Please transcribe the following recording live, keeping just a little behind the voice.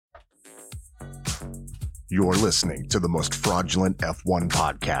You're listening to the most fraudulent F1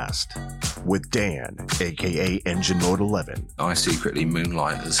 podcast with Dan, aka Engine Mode 11. I secretly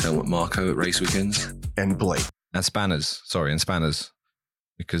moonlight as Helmut Marko at race weekends. And Blake. And Spanners,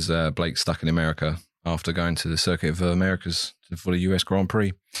 because Blake's stuck in America after going to the Circuit of Americas for the US Grand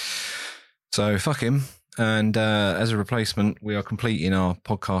Prix. So fuck him. And as a replacement, we are completing our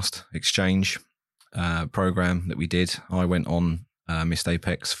podcast exchange program that we did. I went on Missed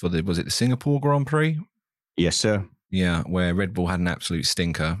Apex for was it the Singapore Grand Prix? Yes, sir. Yeah, where Red Bull had an absolute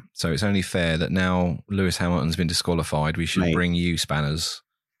stinker. So it's only fair that now Lewis Hamilton's been disqualified. We should bring you Spanners.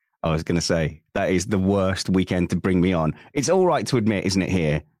 I was going to say, that is the worst weekend to bring me on. It's all right to admit, isn't it,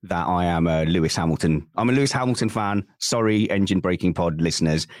 here, that I am a Lewis Hamilton. I'm a Lewis Hamilton fan. Sorry, Engine Breaking Pod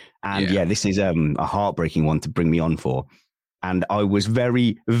listeners. And yeah this is a heartbreaking one to bring me on for. And I was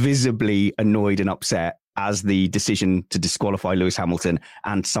very visibly annoyed and upset as the decision to disqualify Lewis Hamilton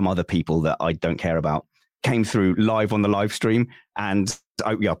and some other people that I don't care about came through live on the live stream. And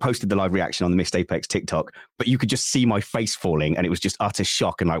I posted the live reaction on the Missed Apex TikTok, but you could just see my face falling and it was just utter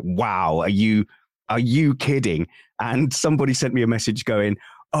shock and like, wow, are you kidding? And somebody sent me a message going,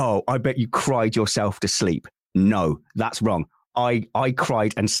 oh, I bet you cried yourself to sleep. No, that's wrong. I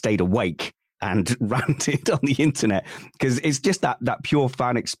cried and stayed awake and ranted on the internet because it's just that pure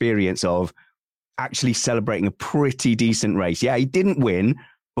fan experience of actually celebrating a pretty decent race. Yeah, he didn't win,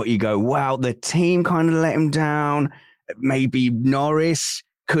 but you go, wow, the team kind of let him down. Maybe Norris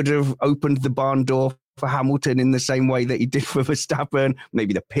could have opened the barn door for Hamilton in the same way that he did for Verstappen.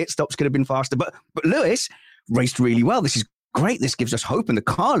 Maybe the pit stops could have been faster, but Lewis raced really well. This is great. This gives us hope. And the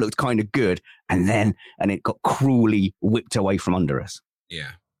car looked kind of good. And it got cruelly whipped away from under us.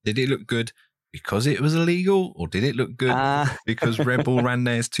 Yeah. Did it look good because it was illegal, or did it look good because Red Bull ran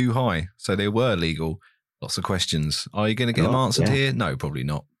theirs too high? So they were legal. Lots of questions. Are you going to get them answered here? No, probably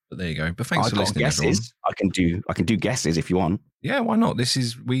not. But there you go. But thanks for listening, everyone. I can do guesses if you want. Yeah, why not? This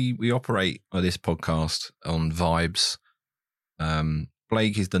is we operate this podcast on vibes.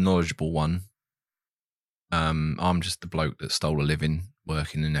 Blake is the knowledgeable one. I'm just the bloke that stole a living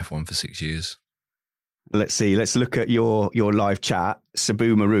working in F1 for 6 years. Let's see. Let's look at your live chat.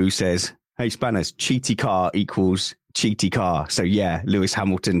 Sabu Maru says, "Hey Spanners, cheaty car equals cheaty car." So yeah, Lewis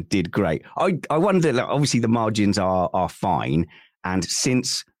Hamilton did great. I wonder, like, obviously the margins are fine, and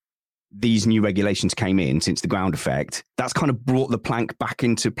since these new regulations came in, since the ground effect, that's kind of brought the plank back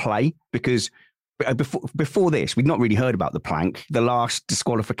into play, because before this, we'd not really heard about the plank. The last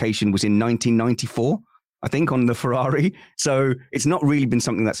disqualification was in 1994, I think, on the Ferrari. So it's not really been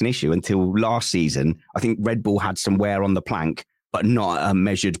something that's an issue until last season. I think Red Bull had some wear on the plank, but not at a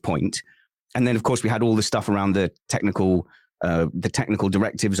measured point. And then, of course, we had all the stuff around the technical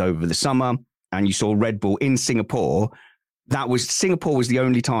directives over the summer. And you saw Red Bull in Singapore. Singapore was the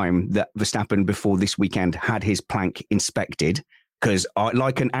only time that Verstappen before this weekend had his plank inspected, because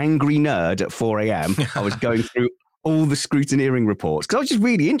like an angry nerd at 4 a.m., I was going through all the scrutineering reports because I was just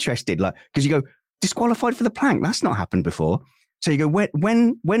really interested. Because you go, disqualified for the plank, that's not happened before. So you go,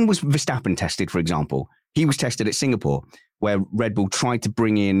 when was Verstappen tested, for example? He was tested at Singapore, where Red Bull tried to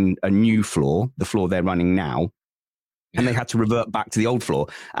bring in a new floor, the floor they're running now, and they had to revert back to the old floor.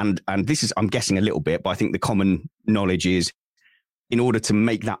 And this is, I'm guessing a little bit, but I think the common knowledge is, in order to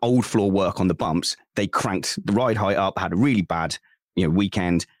make that old floor work on the bumps, they cranked the ride height up, had a really bad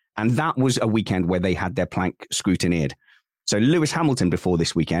weekend. And that was a weekend where they had their plank scrutineered. So Lewis Hamilton before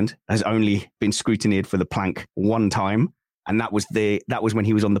this weekend has only been scrutineered for the plank one time. And that was when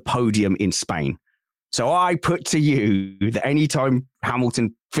he was on the podium in Spain. So I put to you that anytime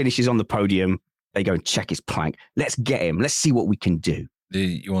Hamilton finishes on the podium, they go and check his plank. Let's get him. Let's see what we can do.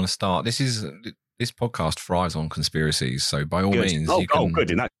 You want to start? This podcast thrives on conspiracies. So by all means, good.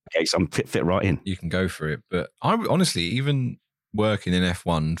 In that case, I'm fit right in. You can go for it. But I honestly, even working in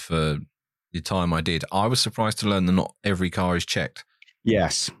F1 for the time I did, I was surprised to learn that not every car is checked.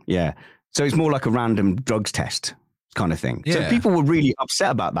 Yes. Yeah. So it's more like a random drugs test kind of thing. Yeah. So people were really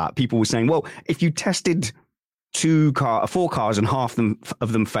upset about that. People were saying, well, if you tested 4 cars and half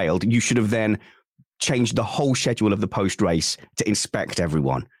of them failed, you should have then changed the whole schedule of the post-race to inspect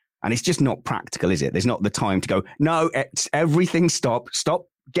everyone. And it's just not practical, is it? There's not the time to go, no, everything stop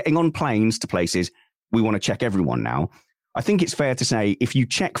getting on planes to places. We want to check everyone now. I think it's fair to say if you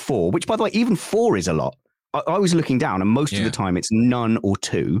check 4, which by the way, even 4 is a lot. I was looking down and most of the time it's none or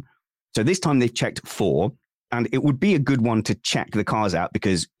 2. So this time they've checked 4, and it would be a good one to check the cars out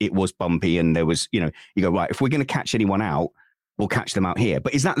because it was bumpy and there was, you go, right, if we're going to catch anyone out, we'll catch them out here.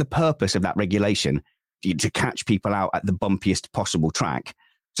 But is that the purpose of that regulation? To catch people out at the bumpiest possible track?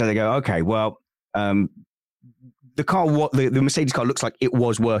 So they go, okay, well, the car, the Mercedes car looks like it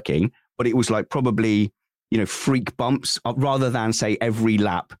was working, but it was like probably freak bumps rather than say every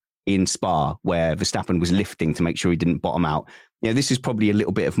lap in Spa where Verstappen was lifting to make sure he didn't bottom out. This is probably a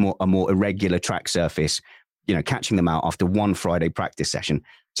little bit of a more irregular track surface, catching them out after one Friday practice session.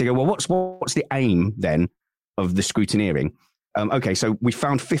 So you go, well, what's the aim then of the scrutineering? Okay, so we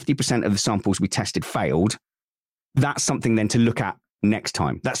found 50% of the samples we tested failed. That's something then to look at next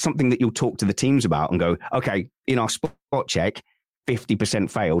time. That's something that you'll talk to the teams about and go, okay, in our spot check, 50%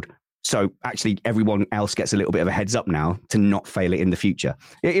 failed. So actually everyone else gets a little bit of a heads up now to not fail it in the future.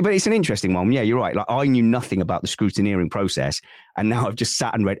 But it's an interesting one. Yeah, you're right. Like I knew nothing about the scrutineering process. And now I've just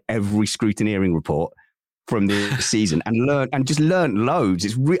sat and read every scrutineering report from this season and learned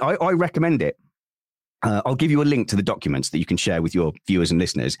loads. I recommend it. I'll give you a link to the documents that you can share with your viewers and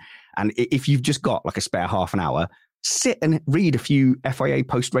listeners. And if you've just got like a spare half an hour, sit and read a few FIA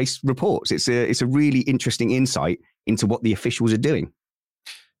post-race reports. It's a really interesting insight into what the officials are doing.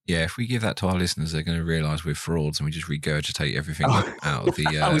 Yeah, if we give that to our listeners, they're going to realise we're frauds and we just regurgitate everything out of the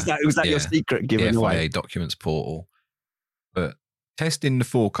was that your secret given the FIA away? documents portal. But testing the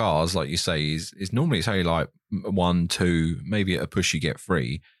 4 cars, like you say, is normally it's only like 1, 2, maybe at a push you get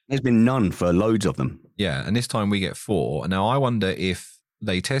 3. There's been none for loads of them. Yeah, and this time we get 4. Now, I wonder if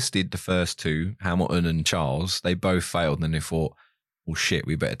they tested the first 2, Hamilton and Charles, they both failed, and then they thought, well, shit,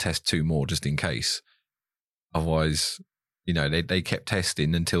 we better test 2 more just in case. Otherwise, they kept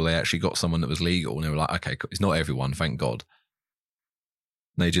testing until they actually got someone that was legal, and they were like, okay, it's not everyone, thank God.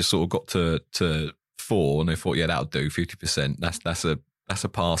 And they just sort of got to 4, and they thought, yeah, that'll do, 50%. That's a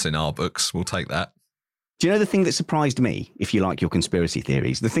pass in our books. We'll take that. Do you know the thing that surprised me, if you like your conspiracy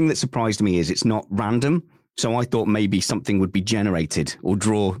theories? The thing that surprised me is it's not random. So I thought maybe something would be generated or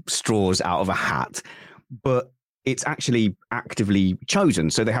draw straws out of a hat, but it's actually actively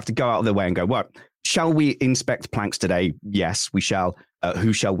chosen. So they have to go out of their way and go, well, shall we inspect planks today? Yes, we shall.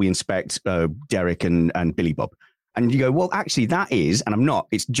 Who shall we inspect? Derek and Billy Bob. And you go, well, actually that is, and I'm not,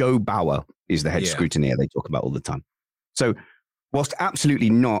 it's Joe Bauer is the head scrutineer they talk about all the time. So whilst absolutely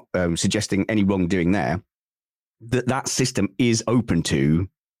not suggesting any wrongdoing there, that system is open to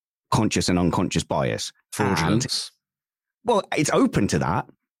conscious and unconscious bias. Fraudulence. Well, it's open to that,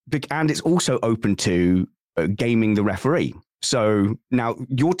 and it's also open to gaming the referee. So now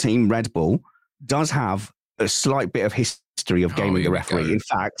your team, Red Bull, does have a slight bit of history of gaming the referee. In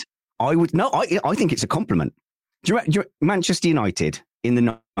fact, I think it's a compliment. Do you Manchester United in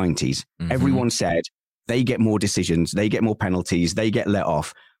the 90s, everyone said they get more decisions, they get more penalties, they get let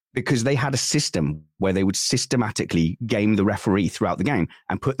off, because they had a system where they would systematically game the referee throughout the game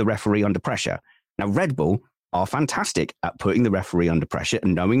and put the referee under pressure. Now, Red Bull are fantastic at putting the referee under pressure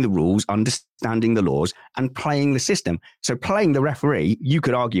and knowing the rules, understanding the laws, and playing the system. So playing the referee, you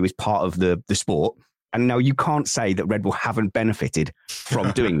could argue, is part of the sport. And now you can't say that Red Bull haven't benefited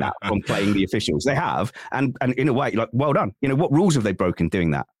from doing that, from playing the officials. They have. And in a way, like, well done. What rules have they broken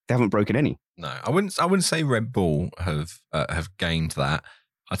doing that? They haven't broken any. No, I wouldn't say Red Bull have gained that.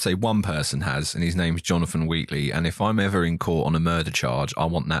 I'd say one person has, and his name's Jonathan Wheatley. And if I'm ever in court on a murder charge, I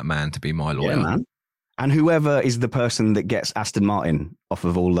want that man to be my lawyer. Yeah, man. And whoever is the person that gets Aston Martin off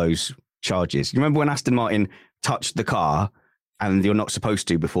of all those charges. You remember when Aston Martin touched the car and you're not supposed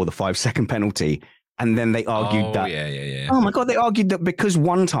to before the 5-second penalty? And then they argued that. Yeah. Oh my God, they argued that because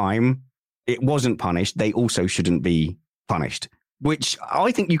one time it wasn't punished, they also shouldn't be punished, which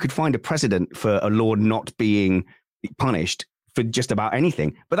I think you could find a precedent for a law not being punished for just about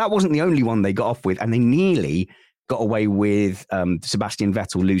anything. But that wasn't the only one they got off with. And they nearly got away with Sebastian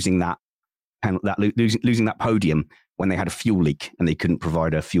Vettel losing that podium when they had a fuel leak and they couldn't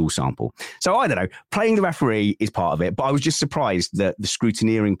provide a fuel sample. So I don't know, playing the referee is part of it, but I was just surprised that the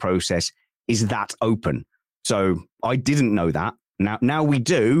scrutineering process is that open. So I didn't know that. Now we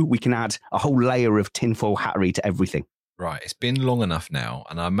do. We can add a whole layer of tinfoil hattery to everything. Right. It's been long enough now,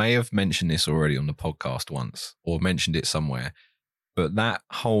 and I may have mentioned this already on the podcast once or mentioned it somewhere, but that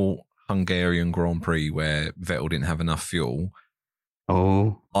whole Hungarian Grand Prix where Vettel didn't have enough fuel,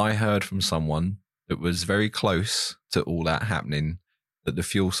 I heard from someone that was very close to all that happening that the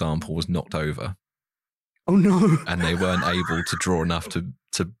fuel sample was knocked over. Oh, no. And they weren't able to draw enough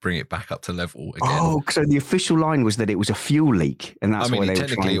to bring it back up to level again. Oh, so the official line was that it was a fuel leak. And that's why they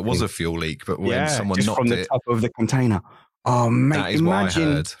technically it was a fuel leak, but when someone just knocked from the top of the container. Oh, mate, that is imagine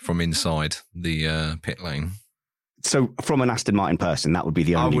what I heard from inside the pit lane. So from an Aston Martin person, that would be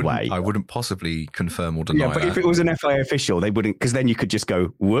the only way. I wouldn't possibly confirm or deny that. Yeah, but if it was an FIA official, they wouldn't, because then you could just go,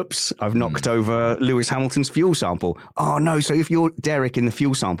 whoops, I've knocked over Lewis Hamilton's fuel sample. Oh, no. So if you're Derek in the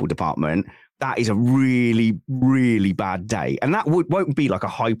fuel sample department, that is a really, really bad day. And that won't be like a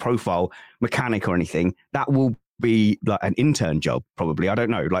high profile mechanic or anything. That will be like an intern job, probably. I don't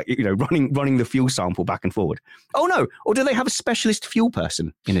know, like, running the fuel sample back and forward. Oh no, or do they have a specialist fuel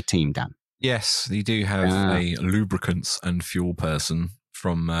person in a team, Dan? Yes, you do have a lubricants and fuel person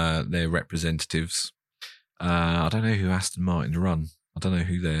from their representatives. I don't know who Aston Martin run. I don't know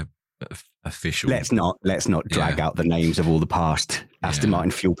who their official. Let's not drag out the names of all the past Aston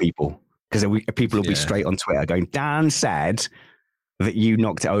Martin fuel people, because people will be straight on Twitter going, Dan said that you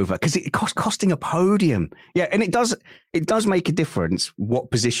knocked it over, because it costing a podium. Yeah, and it does make a difference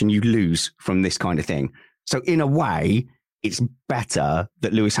what position you lose from this kind of thing. So in a way, it's better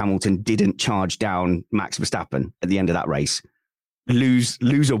that Lewis Hamilton didn't charge down Max Verstappen at the end of that race. Lose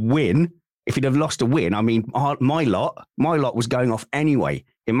a win. If he'd have lost a win, I mean, my lot was going off anyway.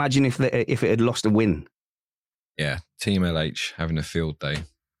 Imagine if it had lost a win. Yeah, Team LH having a field day.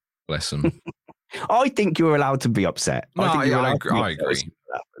 Bless them. I think you're allowed to be upset. I agree.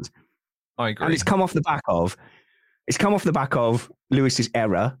 And it's come off the back of Lewis's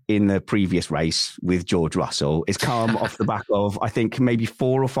error in the previous race with George Russell. It's come off the back of, I think, maybe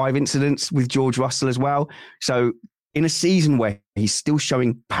 4 or 5 incidents with George Russell as well. So in a season where he's still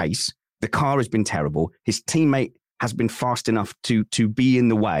showing pace, the car has been terrible. His teammate has been fast enough to be in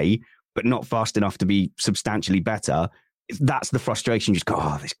the way, but not fast enough to be substantially better. That's the frustration. You just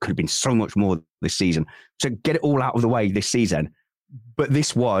go, this could have been so much more this season. So get it all out of the way this season. But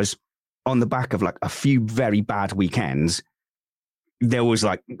this was on the back of like a few very bad weekends. There was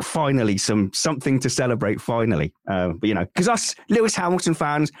like finally something to celebrate finally. But because us Lewis Hamilton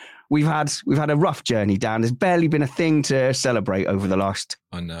fans, we've had a rough journey, Dan. There's barely been a thing to celebrate over the last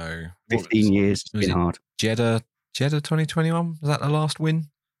 15 years. It's been hard. Jeddah 2021, was that the last win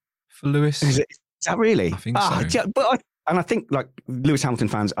for Lewis? Is that really? I think so. I think like Lewis Hamilton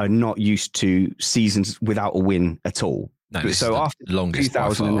fans are not used to seasons without a win at all. No, so after longest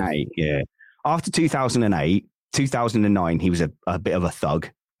 2008, after 2008, 2009, he was a bit of a thug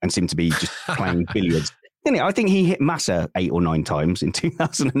and seemed to be just playing billiards. I think he hit Massa 8 or 9 times in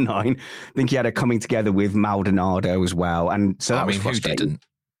 2009. I think he had a coming together with Maldonado as well, and so that was frustrating. Who didn't?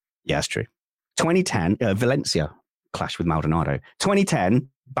 Yeah, that's true. 2010, Valencia clashed with Maldonado. 2010,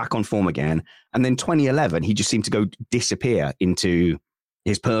 back on form again, and then 2011, he just seemed to go disappear into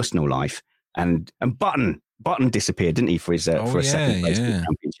his personal life, and Button disappeared, didn't he, for his for a second place in the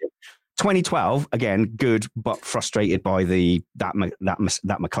championship. 2012, again, good, but frustrated by that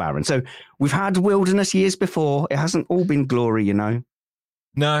McLaren. So we've had wilderness years before. It hasn't all been glory,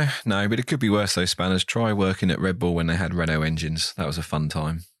 No, but it could be worse though, Spanners. Try working at Red Bull when they had Renault engines. That was a fun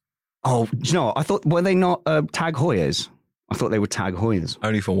time. Oh, do you know what? I thought, were they not Tag Heuers? I thought they were Tag Heuers.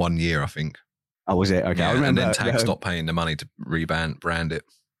 Only for 1 year, I think. Oh, was it? Okay, yeah, I remember. And then Tag stopped paying the money to brand it.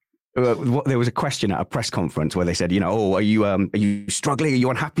 There was a question at a press conference where they said, are you struggling? Are you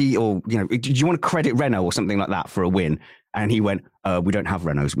unhappy? Or, do you want to credit Renault or something like that for a win? And he went, we don't have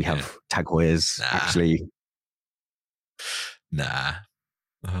Renaults. We have Tag Heuers, actually. Nah.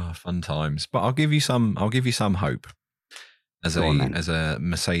 Oh, fun times. But I'll give you some hope as a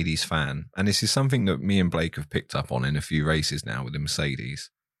Mercedes fan. And this is something that me and Blake have picked up on in a few races now with the Mercedes.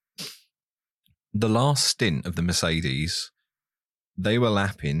 The last stint of the Mercedes, they were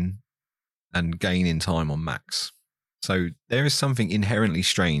lapping and gaining time on Max. So there is something inherently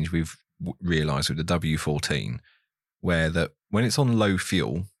strange we've realised with the W14, where that when it's on low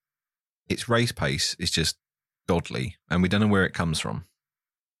fuel, its race pace is just godly, and we don't know where it comes from.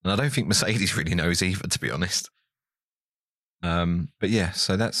 And I don't think Mercedes really knows either, to be honest. But yeah,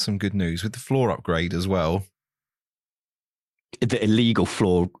 so that's some good news with the floor upgrade as well. The illegal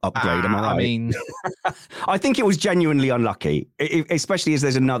floor upgrade, am I right? I mean, I think it was genuinely unlucky, especially as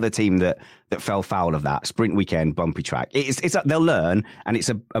there's another team that fell foul of that sprint weekend bumpy track. It's they'll learn, and it's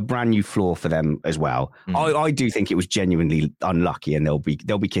a brand new floor for them as well. I do think it was genuinely unlucky, and they'll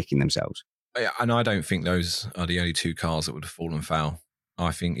be kicking themselves. Yeah, and I don't think those are the only 2 cars that would have fallen foul.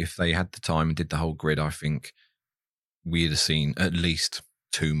 I think if they had the time and did the whole grid, I think we'd have seen at least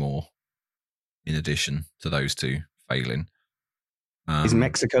 2 more in addition to those 2 failing. Is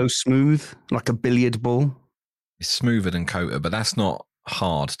Mexico smooth like a billiard ball? It's smoother than COTA, but that's not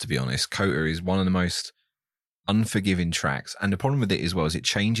hard, to be honest. COTA is one of the most unforgiving tracks. And the problem with it as well is it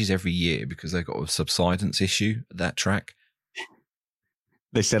changes every year because they've got a subsidence issue at that track.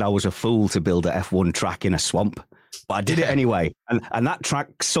 They said I was a fool to build a F1 track in a swamp, but I did it anyway. And that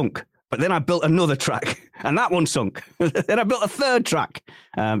track sunk. But then I built another track and that one sunk. Then I built a third track.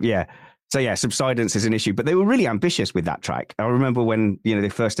 So yeah, subsidence is an issue, but they were really ambitious with that track. I remember when they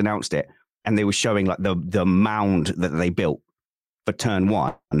first announced it, and they were showing like the mound that they built for turn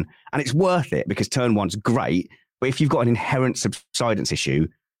 1, and it's worth it because turn 1's great. But if you've got an inherent subsidence issue,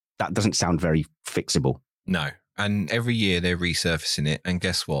 that doesn't sound very fixable. No, And every year they're resurfacing it. And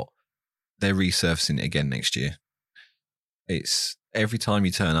guess what? They're resurfacing it again next year. It's every time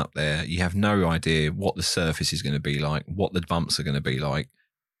you turn up there, you have no idea what the surface is going to be like, what the bumps are going to be like.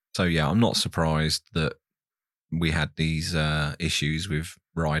 So, yeah, I'm not surprised that we had these issues with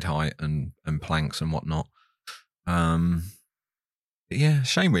ride height and planks and whatnot. Yeah,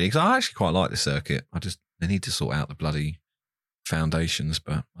 shame really, because I actually quite like the circuit. They need to sort out the bloody foundations,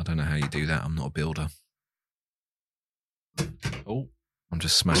 but I don't know how you do that. I'm not a builder. Oh, I'm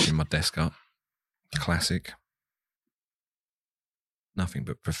just smashing my desk up. Classic. Nothing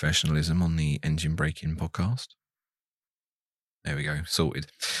but professionalism on the Engine Braking podcast. There we go, sorted.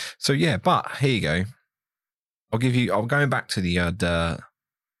 So yeah, but here you go. I'm going back to the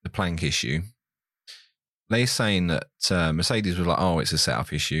plank issue. They're saying that Mercedes was like, oh, it's a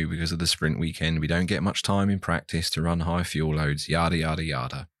setup issue because of the sprint weekend. We don't get much time in practice to run high fuel loads, yada, yada,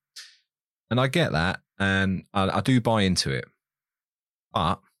 yada. And I get that, and I do buy into it.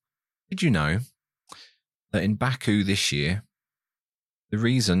 But did you know that in Baku this year, the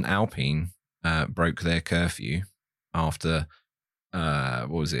reason Alpine broke their curfew after,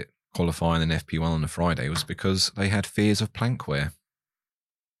 qualifying an FP1 on the Friday was because they had fears of plank wear.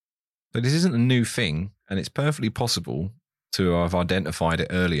 So this isn't a new thing, and it's perfectly possible to have identified it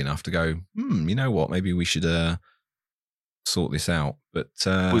early enough to go, you know what, maybe we should sort this out. But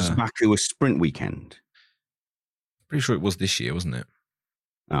was Baku a sprint weekend? Pretty sure it was this year, wasn't it?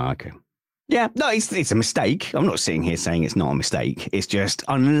 Oh, okay. Yeah, no, it's a mistake. I'm not sitting here saying it's not a mistake. It's just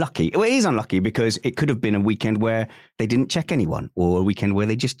unlucky. Well, it is unlucky because it could have been a weekend where they didn't check anyone, or a weekend where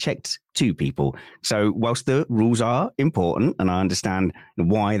they just checked 2 people. So whilst the rules are important, and I understand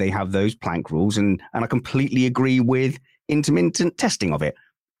why they have those plank rules, and I completely agree with intermittent testing of it,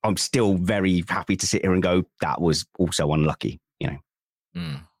 I'm still very happy to sit here and go, that was also unlucky, you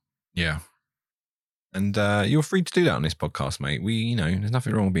know? Yeah. And you're free to do that on this podcast, mate. There's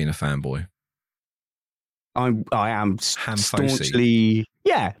nothing wrong with being a fanboy. I am staunchly,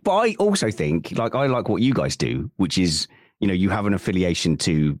 yeah, but I also think I like what you guys do, which is, you have an affiliation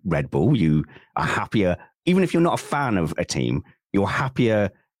to Red Bull. You are happier, even if you're not a fan of a team, you're happier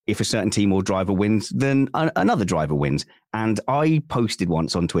if a certain team or driver wins than another driver wins. And I posted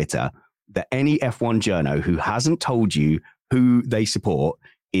once on Twitter that any F1 journo who hasn't told you who they support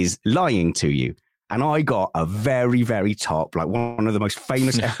is lying to you. And I got a very, very top, one of the most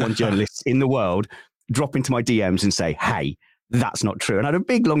famous F1 journalists in the world, drop into my DMs and say, hey, that's not true. And I had a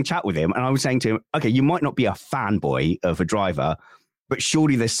big, long chat with him. And I was saying to him, okay, you might not be a fanboy of a driver, but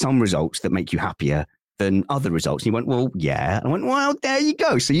surely there's some results that make you happier than other results. And he went, well, yeah. And I went, well, there you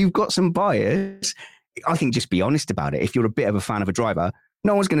go. So you've got some bias. I think just be honest about it. If you're a bit of a fan of a driver,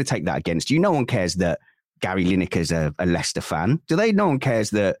 no one's going to take that against you. No one cares that Gary Lineker's a Leicester fan. Do they? No one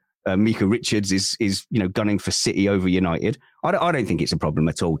cares that Mika Richards is gunning for City over United. I don't think it's a problem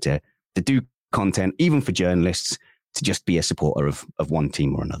at all to do content, even for journalists, to just be a supporter of one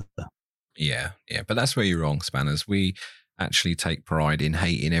team or another. Yeah. But that's where you're wrong, Spanners. We actually take pride in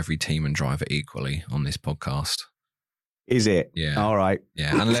hating every team and driver equally on this podcast. Is it? Yeah. All right.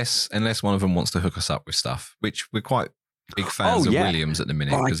 Yeah. Unless one of them wants to hook us up with stuff, which we're quite big fans of Williams at the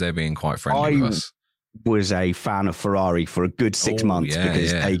minute because they're being quite friendly with us. Was a fan of Ferrari for a good 6 months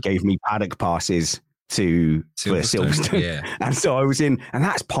because they gave me paddock passes for Silverstone. Yeah. And so I was in, and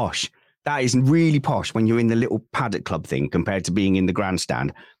that's posh. That is really posh when you're in the little paddock club thing compared to being in the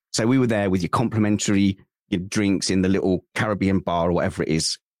grandstand. So we were there with your complimentary drinks in the little Caribbean bar or whatever it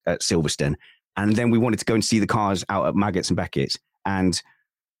is at Silverstone. And then we wanted to go and see the cars out at Maggots and Beckett's. And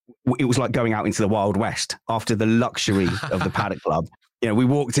it was like going out into the Wild West after the luxury of the paddock club. We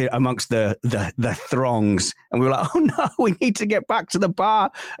walked in amongst the throngs and we were like, oh no, we need to get back to the bar.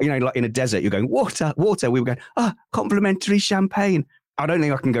 Like in a desert, you're going, water. We were going, complimentary champagne. I don't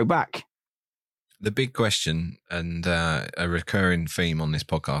think I can go back. The big question and a recurring theme on this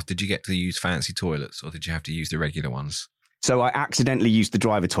podcast, did you get to use fancy toilets or did you have to use the regular ones? So I accidentally used the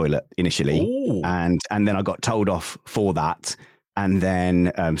driver toilet initially. And then I got told off for that. And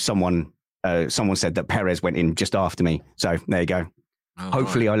then someone said that Perez went in just after me. So there you go.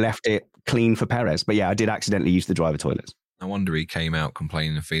 Hopefully I left it clean for Perez. But yeah, I did accidentally use the driver toilets. No wonder he came out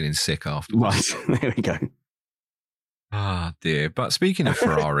complaining and feeling sick afterwards. Right, there we go. Ah, dear. But speaking of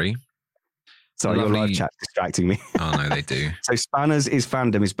Ferrari... Sorry, your live chat's distracting me. Oh, no, they do. So Spanners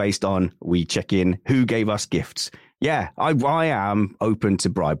fandom is based on we check in who gave us gifts. Yeah, I am open to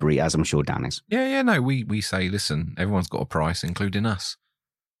bribery, as I'm sure Dan is. Yeah, no, we say, listen, everyone's got a price, including us.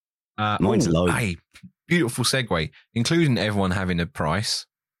 Mine's low. Hey, beautiful segue. Including everyone having a price,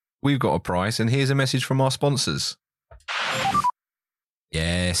 we've got a price, and here's a message from our sponsors.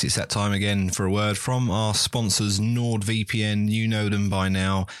 Yes, it's that time again for a word from our sponsors, NordVPN. You know them by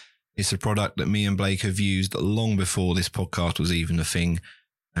now. It's a product that me and Blake have used long before this podcast was even a thing.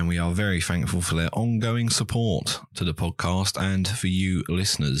 And we are very thankful for their ongoing support to the podcast and for you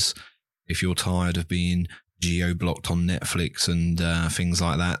listeners. If you're tired of being geo-blocked on Netflix and things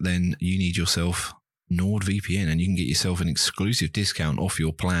like that, then you need yourself NordVPN, and you can get yourself an exclusive discount off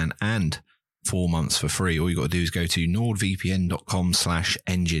your plan and 4 months for free. All you got to do is go to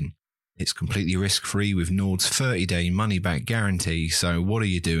nordvpn.com/engine. It's completely risk-free with Nord's 30-day money-back guarantee. So what are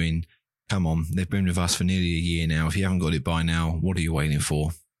you doing? Come on, they've been with us for nearly a year now. If you haven't got it by now, what are you waiting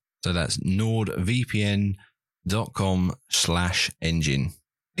for? So that's nordvpn.com/engine.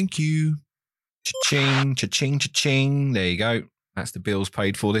 Thank you. Cha-ching, cha-ching, cha-ching. There you go. That's the bills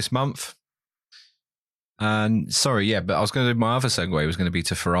paid for this month. And sorry, yeah, but I was going to do my other segue was going to be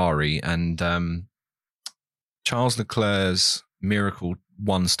to Ferrari and Charles Leclerc's miracle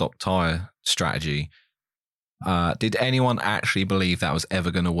one-stop tyre strategy. Did anyone actually believe that was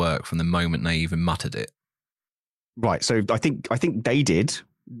ever going to work from the moment they even muttered it? Right. So I think they did.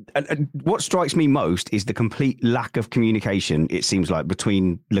 And what strikes me most is the complete lack of communication, it seems like,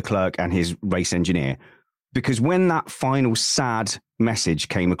 between Leclerc and his race engineer. Because when that final sad message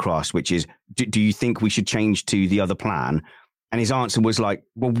came across, which is, do you think we should change to the other plan? And his answer was like,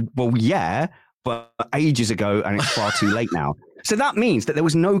 well, yeah, but ages ago, and it's far too late now. So that means that there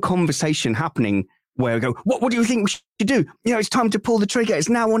was no conversation happening where we go, what do you think we should do? You know, it's time to pull the trigger. It's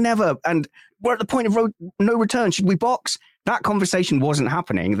now or never. And we're at the point of no return. Should we box? That conversation wasn't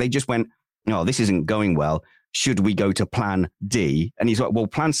happening. They just went, no, this isn't going well. Should we go to plan D? And he's like, well,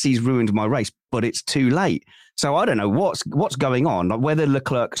 plan C's ruined my race, but it's too late. So I don't know what's going on, like whether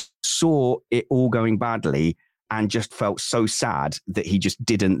Leclerc saw it all going badly and just felt so sad that he just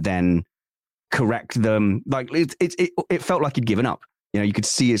didn't then correct them. Like it felt like he'd given up. You know, you could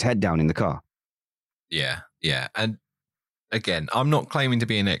see his head down in the car. Yeah. And again, I'm not claiming to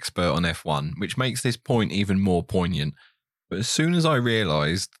be an expert on F1, which makes this point even more poignant. But as soon as I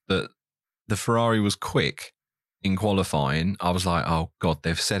realised that the Ferrari was quick in qualifying, I was like, oh God,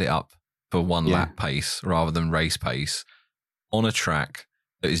 they've set it up for one lap pace rather than race pace on a track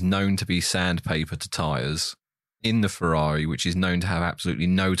that is known to be sandpaper to tyres in the Ferrari, which is known to have absolutely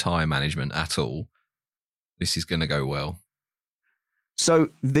no tyre management at all. This is going to go well. So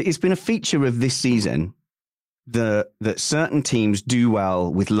it's been a feature of this season that certain teams do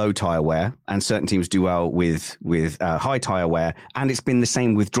well with low tyre wear and certain teams do well with high tyre wear. And it's been the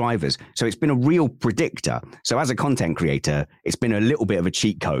same with drivers. So it's been a real predictor. So as a content creator, it's been a little bit of a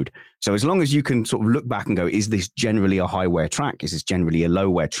cheat code. So as long as you can sort of look back and go, is this generally a high wear track? Is this generally a low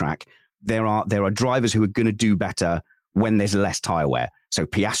wear track? There are drivers who are going to do better when there's less tyre wear. So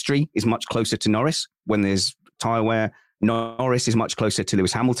Piastri is much closer to Norris when there's tyre wear. Norris is much closer to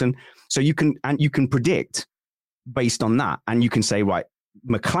Lewis Hamilton. So you can predict based on that. And you can say, right,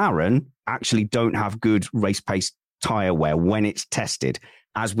 McLaren actually don't have good race pace tyre wear when it's tested.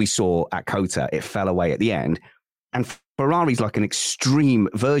 As we saw at COTA, it fell away at the end. And Ferrari's like an extreme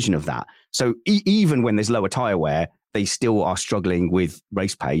version of that. So even when there's lower tyre wear, they still are struggling with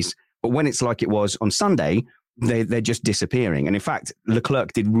race pace. But when it's like it was on Sunday, they're just disappearing. And in fact,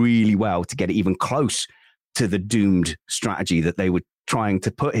 Leclerc did really well to get it even close to the doomed strategy that they were trying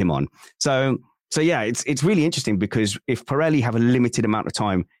to put him on. So yeah, it's really interesting because if Pirelli have a limited amount of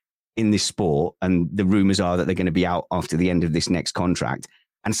time in this sport, and the rumors are that they're going to be out after the end of this next contract,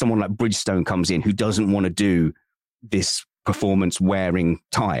 and someone like Bridgestone comes in who doesn't want to do this performance wearing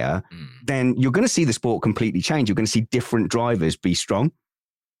tire, then you're going to see the sport completely change. You're going to see different drivers be strong.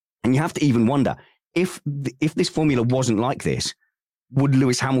 And you have to even wonder if this formula wasn't like this, would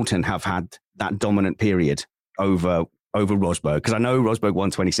Lewis Hamilton have had that dominant period over Rosberg? Because I know Rosberg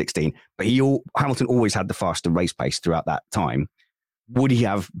won 2016, but Hamilton always had the faster race pace throughout that time. Would he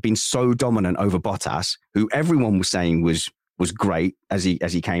have been so dominant over Bottas, who everyone was saying was great as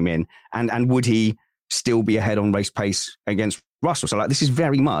he came in, and would he still be ahead on race pace against Russell? So like this is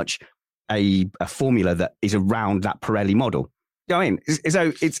very much a formula that is around that Pirelli model. You know what I mean?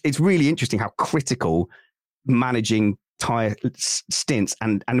 So it's really interesting how critical managing tyre stints,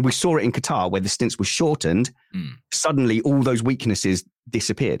 and we saw it in Qatar where the stints were shortened. Suddenly all those weaknesses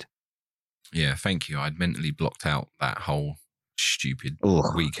disappeared. Yeah, thank you. I'd mentally blocked out that whole stupid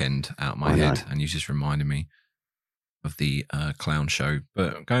weekend out of my head, and you just reminded me of the clown show.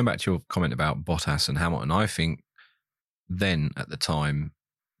 But going back to your comment about Bottas and Hamilton, I think then at the time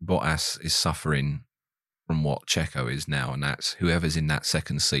Bottas is suffering from what Checo is now, and that's whoever's in that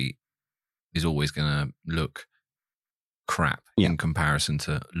second seat is always going to look crap in comparison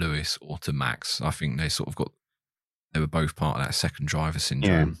to Lewis or to Max. I think they sort of got they were both part of that second driver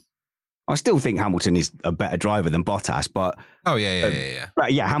syndrome. I still think Hamilton is a better driver than Bottas, but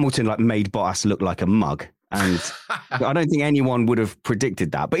right, Hamilton like made Bottas look like a mug, and I don't think anyone would have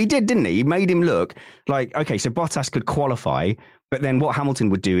predicted that. But he did, didn't he? He made him look like, okay, so Bottas could qualify, but then what Hamilton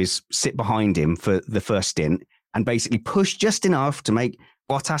would do is sit behind him for the first stint and basically push just enough to make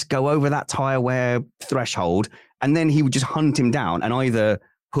Bottas go over that tyre wear threshold, and then he would just hunt him down and either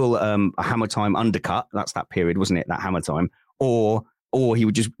pull a hammer time undercut, that's that period, wasn't it, that hammer time, or he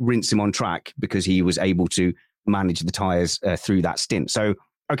would just rinse him on track because he was able to manage the tyres through that stint. So,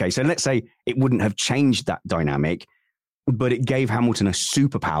 okay, so let's say it wouldn't have changed that dynamic, but it gave Hamilton a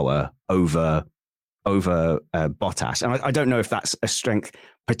superpower over Bottas. And I don't know if that's a strength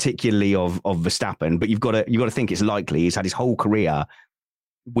particularly of Verstappen, but you've got to think it's likely. He's had his whole career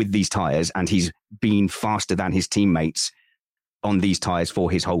with these tyres and he's been faster than his teammates on these tyres for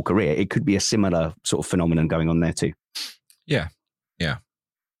his whole career. It could be a similar sort of phenomenon going on there too. Yeah.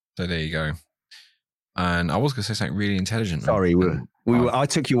 So there you go. And I was going to say something really intelligent. Sorry, I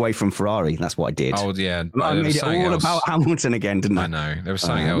took you away from Ferrari. That's what I did. Oh, yeah. I made it all about Hamilton again, didn't I? I know. There was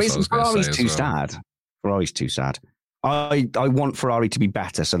something else I was going to say too sad. Ferrari's too sad. I want Ferrari to be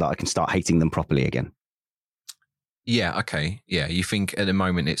better so that I can start hating them properly again. Yeah, okay. Yeah, you think at the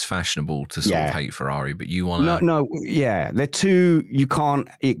moment it's fashionable to sort of hate Ferrari, but you want to... No, they're too... You can't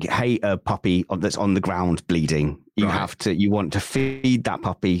hate a puppy that's on the ground bleeding. You want to feed that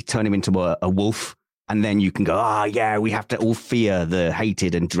puppy, turn him into a wolf, and then you can go, we have to all fear the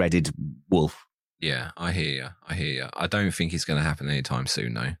hated and dreaded wolf. Yeah, I hear you. I don't think it's going to happen anytime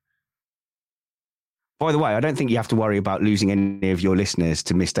soon, though. By the way, I don't think you have to worry about losing any of your listeners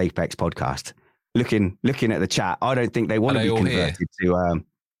to Missed Apex podcast. Looking at the chat, I don't think they want to be converted to.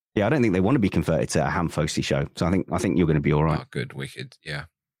 I don't think they want to be converted to a Ham-Fosi show. So I think you're going to be all right. Oh, good, wicked, yeah.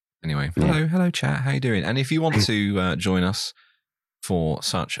 Anyway, hello, chat. How you doing? And if you want to join us for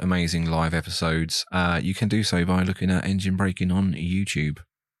such amazing live episodes, you can do so by looking at Engine Braking on YouTube.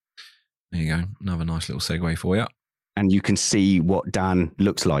 There you go, another nice little segue for you. And you can see what Dan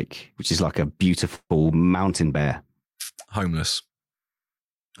looks like, which is like a beautiful mountain bear. Homeless.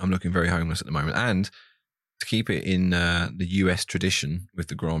 I'm looking very homeless at the moment. And to keep it in the US tradition with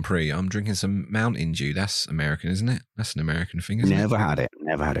the Grand Prix, I'm drinking some Mountain Dew. That's American, isn't it? That's an American thing, isn't it? Never had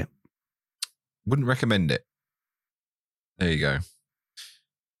it. Wouldn't recommend it. There you go.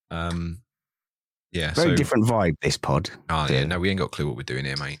 Very different vibe, this pod. Oh, yeah. No, we ain't got a clue what we're doing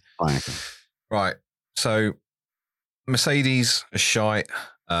here, mate. Okay. Right. So Mercedes are shite.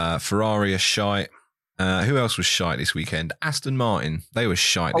 Ferrari are shite. Who else was shite this weekend? Aston Martin. They were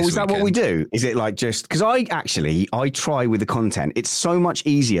shite this weekend. Oh, is that what we do? Is it like just... Because I try with the content. It's so much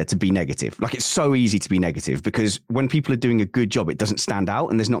easier to be negative. Like, it's so easy to be negative because when people are doing a good job, it doesn't stand out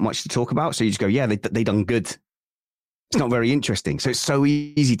and there's not much to talk about. So you just go, yeah, they done good. It's not very interesting. So it's so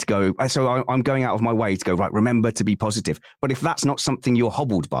easy to go. So I'm going out of my way to go, right, remember to be positive. But if that's not something you're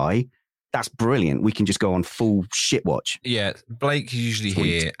hobbled by, that's brilliant. We can just go on full shit watch. Yeah, Blake is usually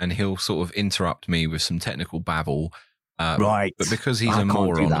here and he'll sort of interrupt me with some technical babble. Right. But because he's a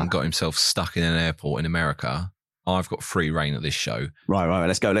moron and got himself stuck in an airport in America, I've got free reign at this show. Right.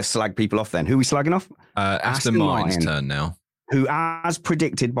 Let's go. Let's slag people off then. Who are we slagging off? Aston Martin's turn now. Who, as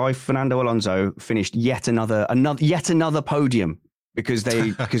predicted by Fernando Alonso, finished yet another podium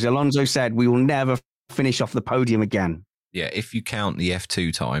because Alonso said we will never finish off the podium again. Yeah, if you count the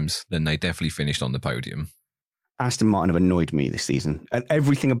F2 times, then they definitely finished on the podium. Aston Martin have annoyed me this season.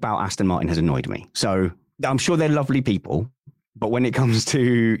 Everything about Aston Martin has annoyed me. So I'm sure they're lovely people, but when it comes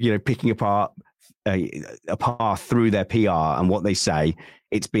to picking apart a path through their PR and what they say,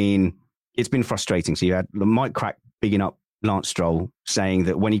 it's been frustrating. So you had Mike Crack bigging up Lance Stroll, saying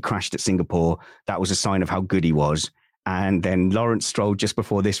that when he crashed at Singapore, that was a sign of how good he was. And then Lawrence Stroll, just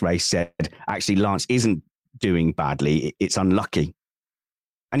before this race, said, actually, Lance isn't doing badly. It's unlucky.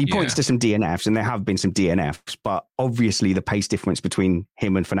 And he points to some DNFs, and there have been some DNFs, but obviously the pace difference between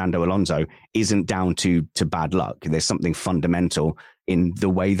him and Fernando Alonso isn't down to bad luck. There's something fundamental in the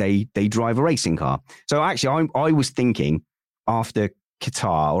way they drive a racing car. So actually, I was thinking after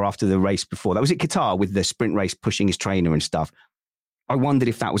Qatar or after the race before, that was at Qatar with the sprint race pushing his trainer and stuff. I wondered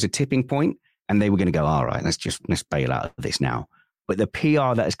if that was a tipping point and they were going to go, all right, let's bail out of this now. But the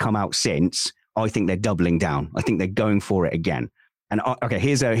PR that has come out since, I think they're doubling down. I think they're going for it again. And okay,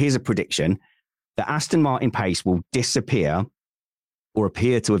 here's a prediction. The Aston Martin pace will disappear or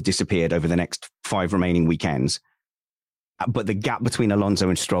appear to have disappeared over the next 5 remaining weekends. But the gap between Alonso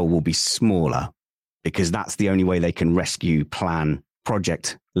and Stroll will be smaller because that's the only way they can rescue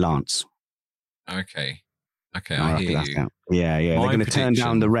Project Lance. Okay, I hear you. Yeah. They're going to turn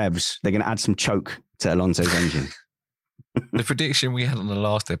down the revs. They're going to add some choke to Alonso's engine. The prediction we had on the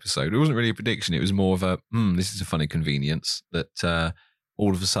last episode, it wasn't really a prediction. It was more of a, this is a funny convenience that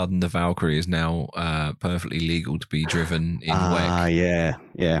all of a sudden the Valkyrie is now perfectly legal to be driven in WEC.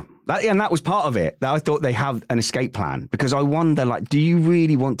 Yeah. And that was part of it. That I thought they have an escape plan, because I wonder, like, do you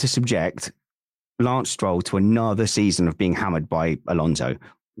really want to subject Lance Stroll to another season of being hammered by Alonso?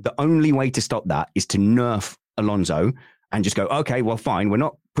 The only way to stop that is to nerf Alonso and just go, okay, well, fine, we're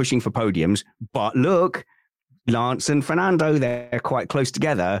not pushing for podiums, but look, Lance and Fernando, they're quite close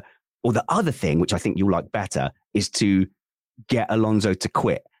together. Or the other thing, which I think you'll like better, is to get Alonso to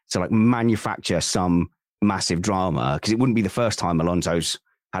quit. So like manufacture some massive drama, because it wouldn't be the first time Alonso's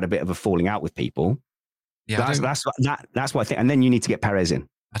had a bit of a falling out with people. Yeah, that's what I think. And then you need to get Perez in.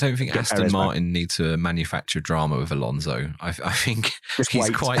 I don't think Aston Martin need to manufacture drama with Alonso. I think he's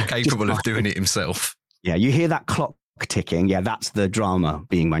quite capable of doing it himself. Yeah, you hear that clock ticking. Yeah, that's the drama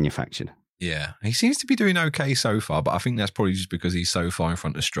being manufactured. Yeah, he seems to be doing okay so far, but I think that's probably just because he's so far in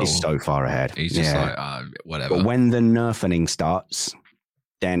front of Stroll. He's so far ahead. He's just whatever. But when the nerfing starts,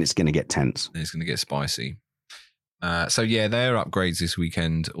 then it's going to get tense. It's going to get spicy. So yeah, their upgrades this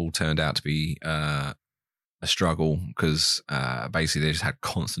weekend all turned out to be a struggle, because basically they just had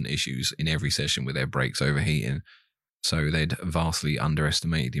constant issues in every session with their brakes overheating. So they'd vastly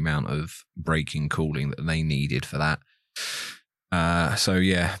underestimated the amount of braking cooling that they needed for that. So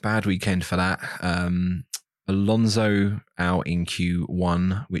yeah, bad weekend for that. Alonso out in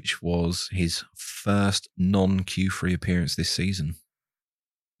Q1, which was his first non-Q3 appearance this season,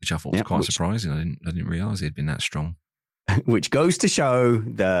 which I thought was quite surprising. I didn't realise he'd been that strong. Which goes to show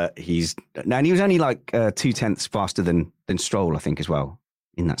that he was only like 0.2 faster than Stroll, I think, as well.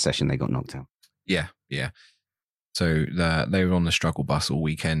 In that session, they got knocked out. Yeah. So they were on the struggle bus all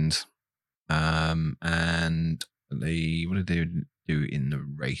weekend, and what did they do in the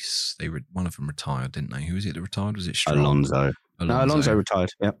race? One of them retired, didn't they? Who was it that retired? Was it Stroll? Alonso. No, Alonso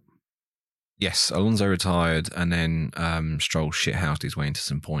retired. Yep. Yes, Alonso retired, and then Stroll shithoused his way into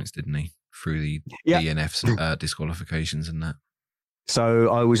some points, didn't he? Through the DNF disqualifications and that. So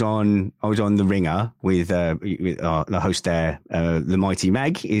I was on the Ringer with the host there. The mighty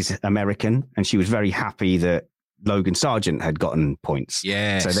Meg is American, and she was very happy that Logan Sargent had gotten points.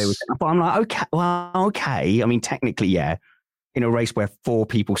 Yes. So they were, but I'm like, okay. I mean, technically, yeah. In a race where 4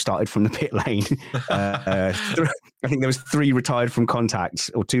 people started from the pit lane, I think there was 3 retired from contacts,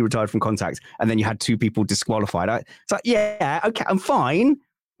 or 2 retired from contacts, and then you had 2 people disqualified. It's like, yeah, okay, I'm fine,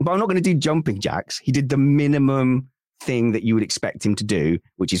 but I'm not going to do jumping jacks. He did the minimum thing that you would expect him to do,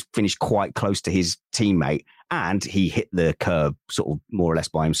 which is finish quite close to his teammate, and he hit the curb sort of more or less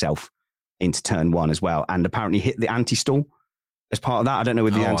by himself into turn 1 as well, and apparently hit the anti-stall as part of that. I don't know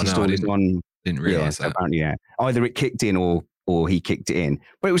whether the anti-stall is one. Didn't realise that. Apparently, yeah. Either it kicked in or he kicked it in,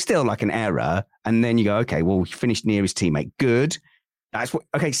 but it was still like an error. And then you go, okay, well, he finished near his teammate. Good. That's what.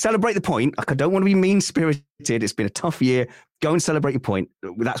 Okay, celebrate the point. Like, I don't want to be mean spirited. It's been a tough year. Go and celebrate your point.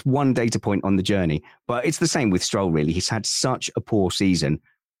 That's one data point on the journey. But it's the same with Stroll. Really, he's had such a poor season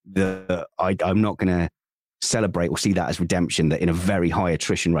that I'm not going to celebrate or see that as redemption. That in a very high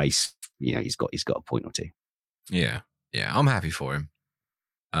attrition race, he's got a point or 2. Yeah, I'm happy for him.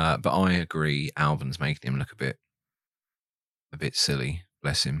 But I agree, Albon's making him look a bit silly.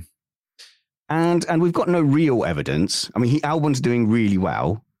 Bless him. And we've got no real evidence. I mean, Albon's doing really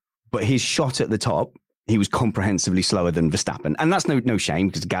well, but his shot at the top, he was comprehensively slower than Verstappen. And that's no shame,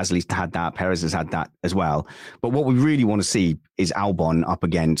 because Gasly's had that, Perez has had that as well. But what we really want to see is Albon up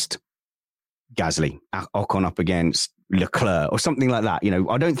against Gasly, Ocon up against Leclerc, or something like that.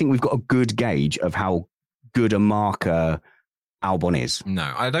 I don't think we've got a good gauge of how good a marker Albon is.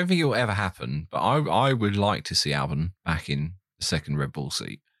 No, I don't think it will ever happen, but I would like to see Albon back in the second Red Bull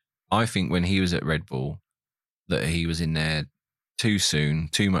seat. I think when he was at Red Bull, that he was in there too soon,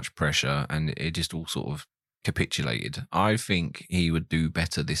 too much pressure, and it just all sort of capitulated. I think he would do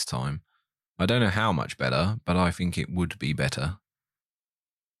better this time. I don't know how much better, but I think it would be better.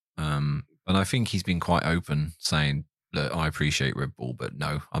 But I think he's been quite open, saying, look, I appreciate Red Bull, but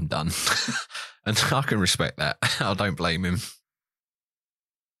no, I'm done. And I can respect that. I don't blame him.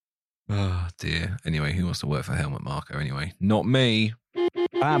 Oh, dear. Anyway, who wants to work for Helmut Marko anyway? Not me.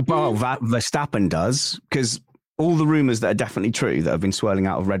 Well, Verstappen does, because all the rumours that are definitely true that have been swirling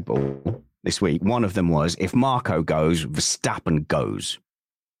out of Red Bull this week, one of them was, if Marko goes, Verstappen goes.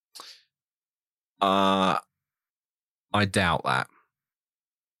 I doubt that.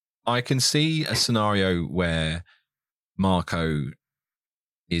 I can see a scenario where Marko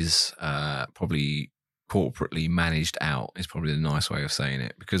is probably corporately managed out, is probably the nice way of saying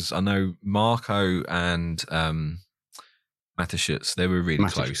it, because I know Marko and Mateschitz, they were really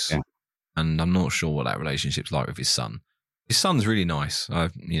close, yeah. And I'm not sure what that relationship's like with his son. His son's really nice.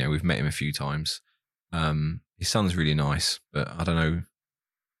 We've met him a few times. His son's really nice, but I don't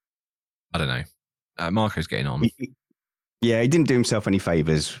know. Marco's getting on. Yeah, he didn't do himself any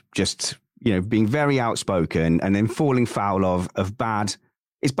favors. Just, being very outspoken and then falling foul of bad.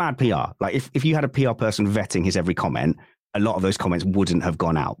 It's bad PR. Like if you had a PR person vetting his every comment, a lot of those comments wouldn't have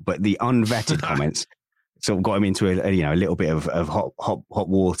gone out. But the unvetted comments sort of got him into a little bit of hot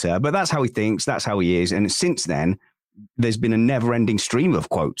water. But that's how he thinks. That's how he is. And since then, there's been a never-ending stream of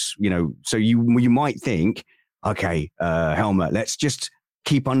quotes. So you might think, okay, Helmut, let's just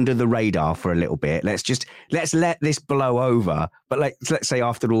keep under the radar for a little bit. Let's let this blow over. But let's say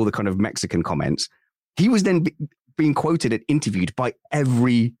after all the kind of Mexican comments, he was then being quoted and interviewed by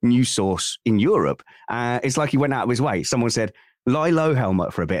every news source in Europe. It's like he went out of his way. Someone said, lie low,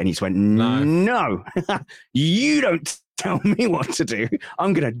 Helmut, for a bit. And he just went, no, you don't tell me what to do.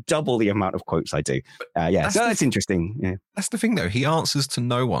 I'm going to double the amount of quotes I do. That's interesting. Yeah. That's the thing, though. He answers to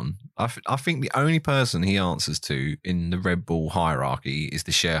no one. I think the only person he answers to in the Red Bull hierarchy is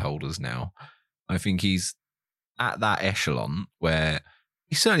the shareholders now. I think he's at that echelon where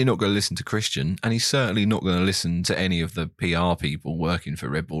he's certainly not going to listen to Christian, and he's certainly not going to listen to any of the PR people working for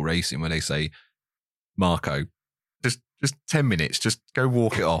Red Bull Racing when they say, Marco, just 10 minutes, just go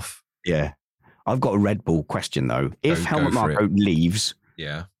walk it off. Yeah. I've got a Red Bull question, though. If Helmut Marko leaves,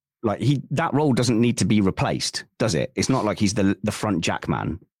 that role doesn't need to be replaced, does it? It's not like he's the front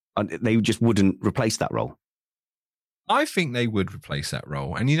jackman. They just wouldn't replace that role. I think they would replace that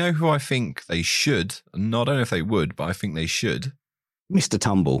role. And you know who I think they should? And I don't know if they would, but I think they should. Mr.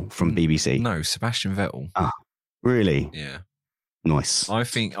 Tumble from BBC. No, Sebastian Vettel. Ah, really? Yeah. Nice. I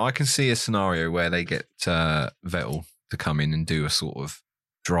think I can see a scenario where they get Vettel to come in and do a sort of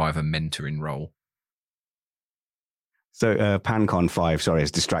driver mentoring role. So PanCon5,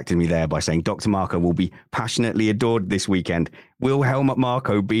 has distracted me there by saying Dr. Marko will be passionately adored this weekend. Will Helmut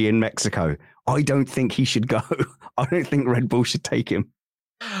Marko be in Mexico? I don't think he should go. I don't think Red Bull should take him.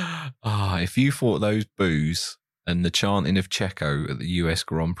 If you thought those boos and the chanting of Checo at the US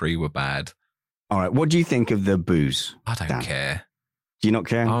Grand Prix were bad. All right, what do you think of the boos? I don't care. Do you not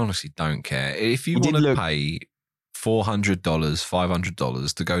care? I honestly don't care. If you want to pay $400,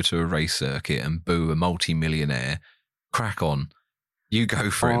 $500 to go to a race circuit and boo a multi-millionaire, crack on. You go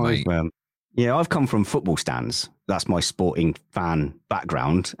for it, mate. Yeah, I've come from football stands. That's my sporting fan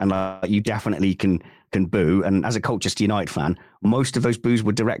background. And you definitely can boo. And as a Colchester United fan, most of those boos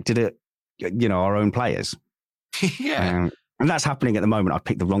were directed at, our own players. Yeah. And that's happening at the moment. I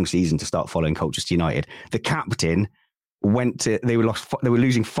picked the wrong season to start following Colchester United. The captain they were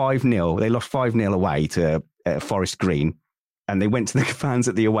losing 5-0. They lost 5-0 away to Forest Green. And they went to the fans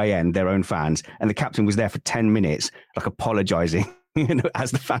at the away end, their own fans. And the captain was there for 10 minutes, apologising,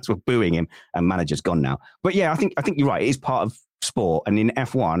 as the fans were booing him. And manager's gone now. But yeah, I think you're right. It is part of sport. And in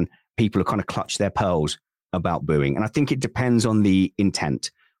F1, people have kind of clutched their pearls about booing. And I think it depends on the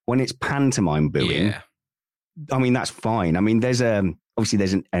intent. When it's pantomime booing, that's fine. There's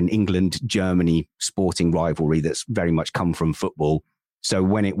obviously an England-Germany sporting rivalry that's very much come from football. So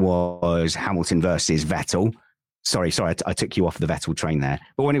when it was Hamilton versus Vettel, Sorry, I took you off the Vettel train there.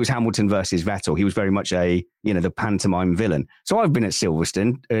 But when it was Hamilton versus Vettel, he was very much the pantomime villain. So I've been at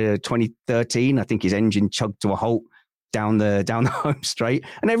Silverstone, 2013. I think his engine chugged to a halt down the home straight,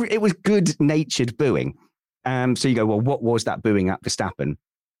 and it was good-natured booing. So you go, well, what was that booing at Verstappen?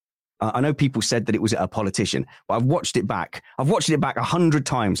 I know people said that it was at a politician, but I've watched it back. I've watched it back 100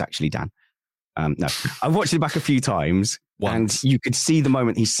 times, actually, Dan. No, I've watched it back a few times. Once. And you could see the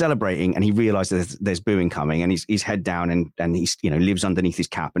moment he's celebrating and he realizes there's booing coming, and he's head down and he's lives underneath his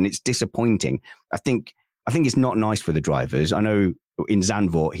cap, and it's disappointing. I think it's not nice for the drivers. I know in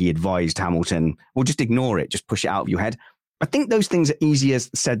Zandvoort he advised Hamilton, well, just ignore it, just push it out of your head. I think those things are easier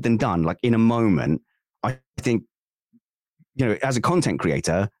said than done. Like in a moment, I think as a content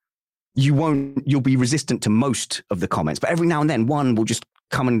creator, you'll be resistant to most of the comments, but every now and then one will just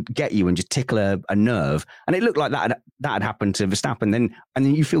come and get you and just tickle a nerve. And it looked like that had happened to Verstappen. And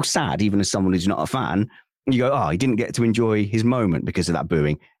then you feel sad, even as someone who's not a fan. And you go, he didn't get to enjoy his moment because of that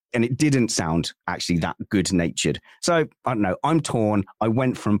booing. And it didn't sound actually that good-natured. So, I don't know. I'm torn. I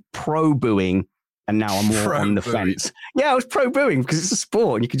went from pro-booing and now I'm more on the fence. Yeah, I was pro-booing because it's a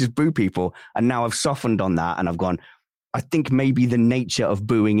sport and you can just boo people. And now I've softened on that and I've gone, I think maybe the nature of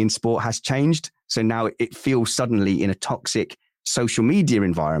booing in sport has changed. So now it feels suddenly in a toxic social media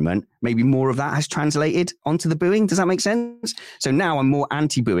environment, maybe more of that has translated onto the booing. Does that make sense? So now I'm more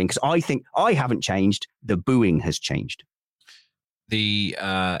anti-booing because I think I haven't changed. The booing has changed. the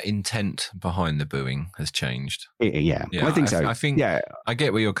intent behind the booing has changed. Yeah, I think so. I think I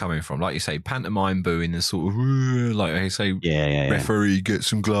get where you're coming from. Like you say, pantomime booing is sort of like I say, referee get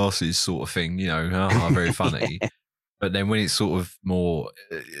some glasses sort of thing. Very funny. But then when it's sort of more,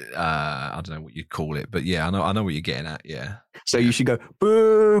 I don't know what you'd call it, but yeah, I know what you're getting at. Yeah. So you should go,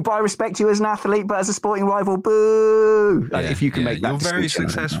 boo, but I respect you as an athlete, but as a sporting rival, boo. If you can make that. You're very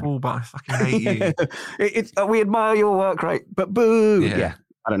successful, but I fucking hate you. We admire your work rate, but boo. Yeah.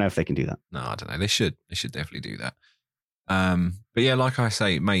 I don't know if they can do that. No, I don't know. They should definitely do that. But yeah, like I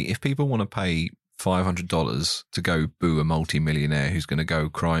say, mate, if people want to pay $500 to go boo a multi-millionaire who's going to go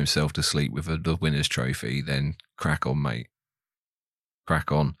cry himself to sleep with the winner's trophy, then crack on, mate.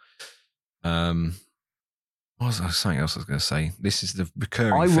 Crack on. What was something else I was going to say? This is the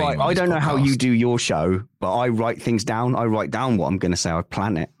recurring theme. I don't know how you do your show, but I write things down. I write down what I'm going to say. I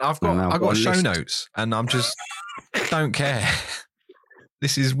plan it. I've got show notes, and I'm just don't care.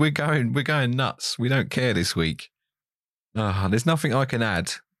 We're going nuts. We don't care this week. There's nothing I can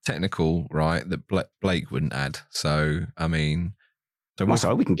add technical, right, that Blake wouldn't add. So, I mean...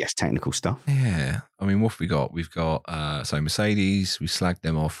 we can guess technical stuff. Yeah. I mean, what have we got? We've got, Mercedes, we slagged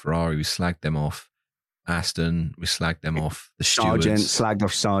them off. Ferrari, we slagged them off. Aston, we slagged them off. The Sargent, stewards, slagged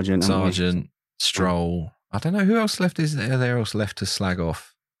off Sargent. Stroll. I don't know who else left. Is there else left to slag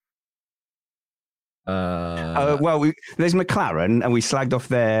off? There's McLaren, and we slagged off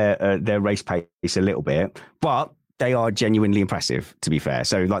their race pace a little bit, but they are genuinely impressive, to be fair.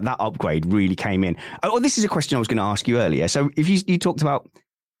 So, like, that upgrade really came in. Oh, this is a question I was going to ask you earlier. So, if you talked about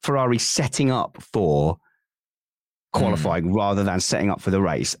Ferrari setting up for qualifying rather than setting up for the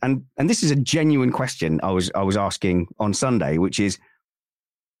race, and this is a genuine question I was asking on Sunday, which is,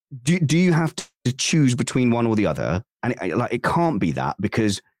 do you have to choose between one or the other? And it can't be that,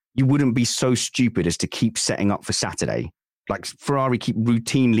 because you wouldn't be so stupid as to keep setting up for Saturday. Like, Ferrari keep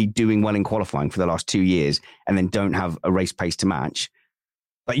routinely doing well in qualifying for the last 2 years and then don't have a race pace to match.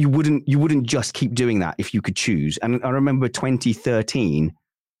 But you wouldn't just keep doing that if you could choose. And I remember 2013,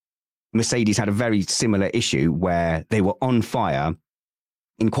 Mercedes had a very similar issue where they were on fire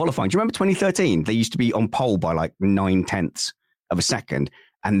in qualifying. Do you remember 2013? They used to be on pole by like 9/10 of a second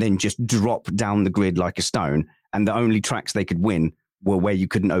and then just drop down the grid like a stone. And the only tracks they could win were where you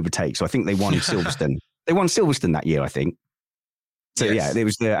couldn't overtake. So I think they won Silverstone. They won Silverstone that year, I think. So yes. There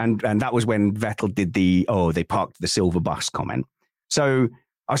was and that was when Vettel did they parked the silver bus comment. So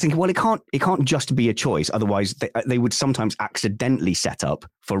I was thinking, well, it can't just be a choice. Otherwise, they would sometimes accidentally set up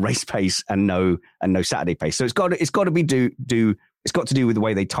for race pace and no Saturday pace. So it's got to do with the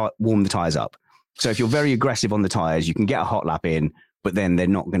way they warm the tires up. So if you're very aggressive on the tires, you can get a hot lap in, but then they're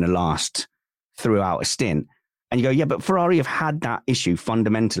not going to last throughout a stint. And you go, yeah, but Ferrari have had that issue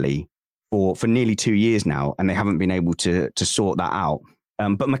fundamentally for nearly 2 years now, and they haven't been able to sort that out.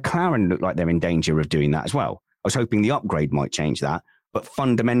 But McLaren look like they're in danger of doing that as well. I was hoping the upgrade might change that. But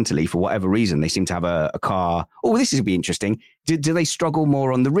fundamentally, for whatever reason, they seem to have a car. Oh, this would be interesting. Do they struggle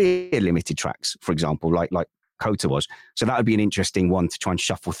more on the rear limited tracks, for example, like Kota was? So that would be an interesting one to try and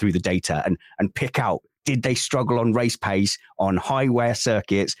shuffle through the data and pick out, did they struggle on race pace on high wear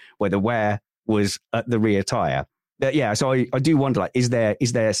circuits where the wear was at the rear tyre? Yeah, so I do wonder, like, is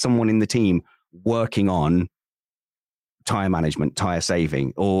there someone in the team working on tyre management, tyre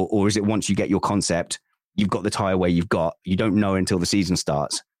saving, or is it once you get your concept, you've got the tyre where you don't know until the season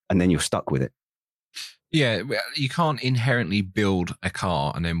starts, and then you're stuck with it? Yeah, you can't inherently build a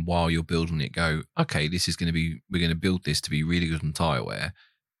car and then while you're building it go, okay, we're going to build this to be really good on tyre wear.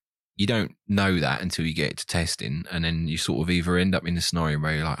 You don't know that until you get it to testing, and then you sort of either end up in a scenario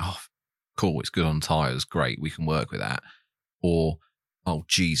where you're like, oh, cool, it's good on tyres, great, we can work with that. Or, oh,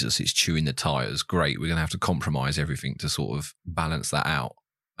 Jesus, it's chewing the tyres, great, we're going to have to compromise everything to sort of balance that out.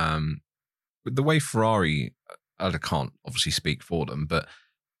 But the way Ferrari, I can't obviously speak for them, but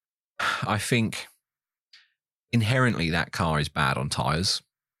I think inherently that car is bad on tyres.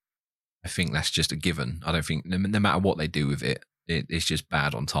 I think that's just a given. I don't think, no matter what they do with it, it's just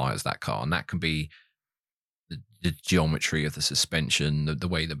bad on tyres, that car. And that can be the geometry of the suspension, the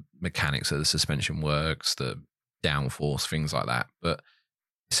way the mechanics of the suspension works, the downforce, things like that. But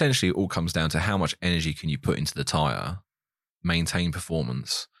essentially it all comes down to how much energy can you put into the tyre, maintain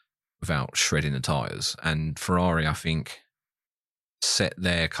performance without shredding the tyres. And Ferrari, I think, set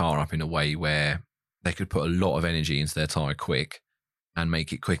their car up in a way where they could put a lot of energy into their tyre quick and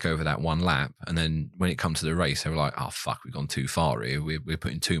make it quick over that one lap. And then when it comes to the race, they were like, oh, fuck, we've gone too far here. We're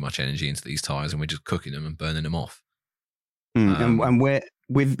putting too much energy into these tyres and we're just cooking them and burning them off. And we're,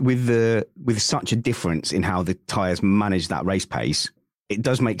 with such a difference in how the tyres manage that race pace, it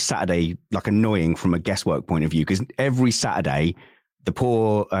does make Saturday like annoying from a guesswork point of view, because every Saturday the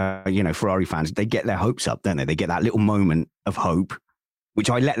poor, Ferrari fans, they get their hopes up, don't they? They get that little moment of hope, which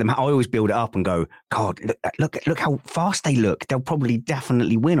I let them. I always build it up and go, God, look how fast they look. They'll probably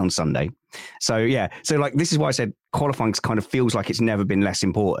definitely win on Sunday. So yeah, so like this is why I said qualifying kind of feels like it's never been less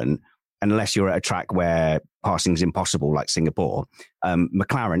important, unless you're at a track where passing is impossible, like Singapore.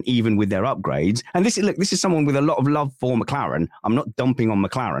 McLaren, even with their upgrades, and this is someone with a lot of love for McLaren. I'm not dumping on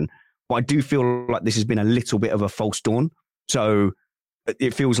McLaren, but I do feel like this has been a little bit of a false dawn. So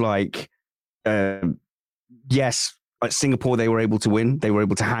it feels like, yes, at Singapore, they were able to win. They were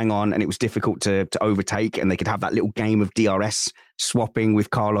able to hang on, and it was difficult to overtake, and they could have that little game of DRS swapping with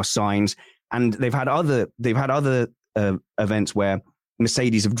Carlos Sainz. And they've had other events where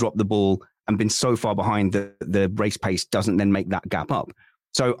Mercedes have dropped the ball and been so far behind that the race pace doesn't then make that gap up.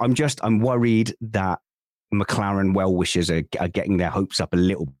 So I'm worried that McLaren well-wishers are getting their hopes up a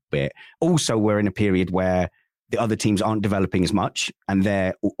little bit. Also, we're in a period where the other teams aren't developing as much and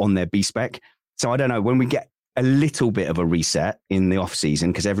they're on their B-spec. So I don't know, when we get a little bit of a reset in the off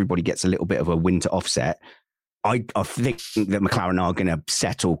season, because everybody gets a little bit of a winter offset, I think that McLaren are going to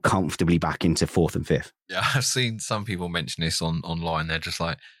settle comfortably back into 4th and 5th. Yeah, I've seen some people mention this online. They're just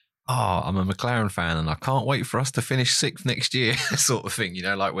like, oh, I'm a McLaren fan and I can't wait for us to finish 6th next year, sort of thing,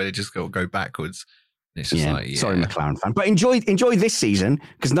 like where they just go backwards. And it's just Sorry, McLaren fan. But enjoy this season,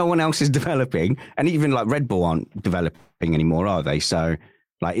 because no one else is developing, and even like Red Bull aren't developing anymore, are they? So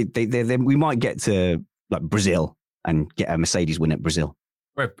like we might get to like Brazil and get a Mercedes win at Brazil.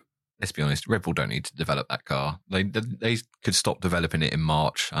 Let's be honest, Red Bull don't need to develop that car. They could stop developing it in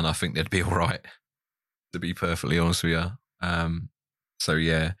March, and I think they'd be all right, to be perfectly honest with you. So,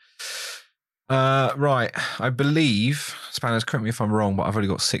 yeah. Right. I believe, Spanners, correct me if I'm wrong, but I've only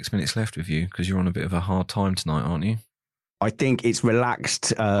got 6 minutes left with you because you're on a bit of a hard time tonight, aren't you? I think it's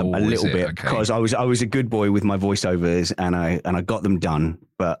relaxed a little bit because I was a good boy with my voiceovers and I got them done,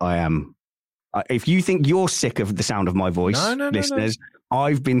 but I am... if you think you're sick of the sound of my voice, listeners, no.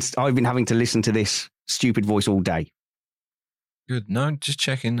 I've been having to listen to this stupid voice all day. Good. No, just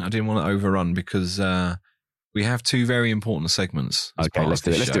checking. I didn't want to overrun because we have 2 very important segments. Okay, let's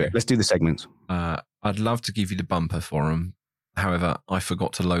do it. Let's do the segments. I'd love to give you the bumper for them. However, I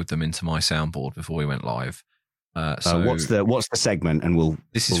forgot to load them into my soundboard before we went live. So what's the segment? And we'll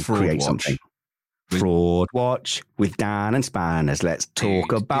Fraud create Watch. Something. Fraud Watch with Dan and Spanners. Let's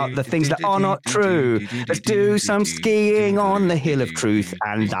talk about the things that are not true. Let's do some skiing on the hill of truth.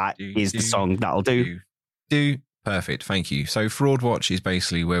 And that is the song that'll do. Perfect. Thank you. So Fraud Watch is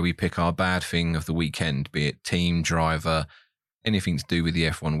basically where we pick our bad thing of the weekend, be it team, driver, anything to do with the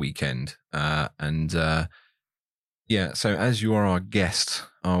F1 weekend. So as you are our guest,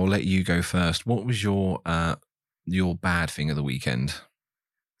 I'll let you go first. What was your bad thing of the weekend?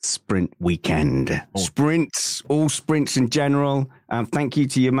 Sprint weekend. Sprints, all sprints in general. Thank you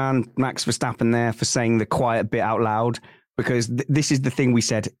to your man, Max Verstappen, there for saying the quiet bit out loud, because this is the thing we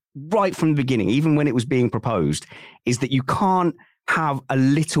said right from the beginning, even when it was being proposed, is that you can't have a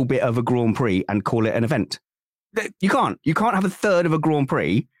little bit of a Grand Prix and call it an event. You can't have a third of a Grand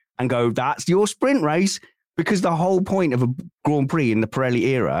Prix and go, that's your sprint race, because the whole point of a Grand Prix in the Pirelli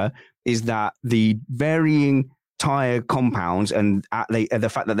era is that the varying tire compounds and the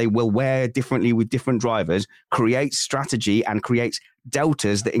fact that they will wear differently with different drivers creates strategy and creates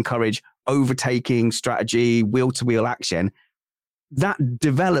deltas that encourage overtaking strategy, wheel-to-wheel action that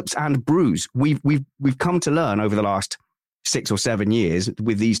develops and brews. We've come to learn over the last 6 or 7 years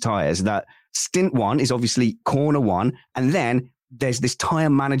with these tires that stint 1 is obviously corner 1, and then there's this tire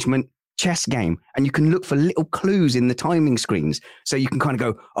management chess game, and you can look for little clues in the timing screens. So you can kind of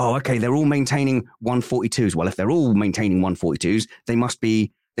go, oh, okay, they're all maintaining 142s. Well, if they're all maintaining 142s, they must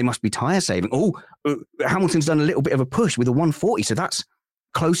be tire saving. Oh, Hamilton's done a little bit of a push with a 140, so that's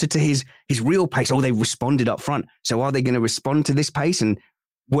closer to his real pace. Oh, they've responded up front. So are they going to respond to this pace and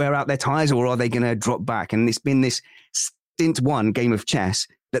wear out their tires, or are they going to drop back? And it's been this stint 1 game of chess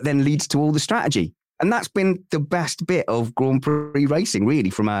that then leads to all the strategy. And that's been the best bit of Grand Prix racing,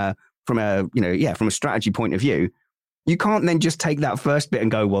 really, from a strategy point of view. You can't then just take that first bit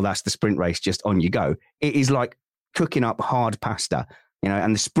and go, well, that's the sprint race, just on you go. It is like cooking up hard pasta,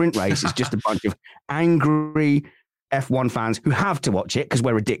 and the sprint race is just a bunch of angry F1 fans who have to watch it because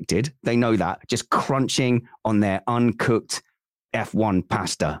we're addicted. They know that, just crunching on their uncooked F1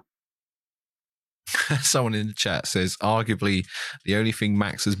 pasta. Someone in the chat says, arguably, the only thing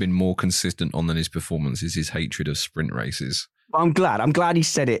Max has been more consistent on than his performance is his hatred of sprint races. I'm glad he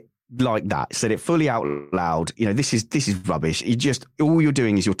said it like that, said it fully out loud. This is rubbish. All you're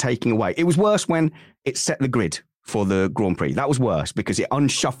doing is you're taking away. It was worse when it set the grid for the Grand Prix. That was worse because it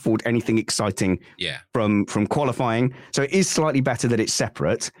unshuffled anything exciting from qualifying. So it is slightly better that it's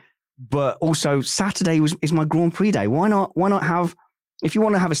separate. But also Saturday is my Grand Prix day. Why not have, if you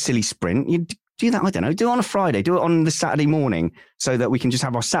want to have a silly sprint, you do that, I don't know, do it on a Friday, do it on the Saturday morning so that we can just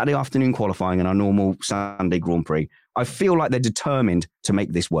have our Saturday afternoon qualifying and our normal Sunday Grand Prix. I feel like they're determined to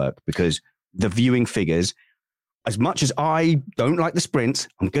make this work because the viewing figures, as much as I don't like the sprints,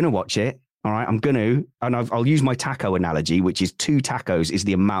 I'm going to watch it. All right, and I'll use my taco analogy, which is 2 tacos is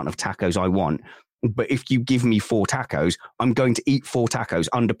the amount of tacos I want. But if you give me 4 tacos, I'm going to eat 4 tacos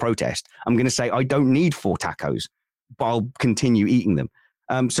under protest. I'm going to say, I don't need 4 tacos, but I'll continue eating them.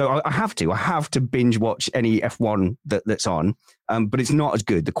 So I have to binge watch any F1 that's on, but it's not as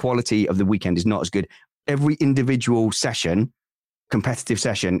good. The quality of the weekend is not as good. Every individual session, competitive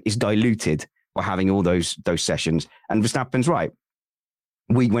session, is diluted by having all those sessions. And Verstappen's right.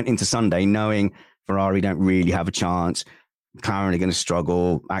 We went into Sunday knowing Ferrari don't really have a chance. McLaren are going to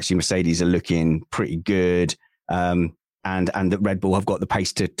struggle. Actually, Mercedes are looking pretty good. And that Red Bull have got the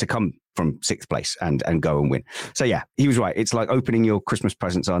pace to come from 6th place and go and win. So yeah, he was right. It's like opening your Christmas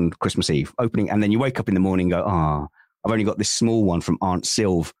presents on Christmas Eve, and then you wake up in the morning and go, I've only got this small one from Aunt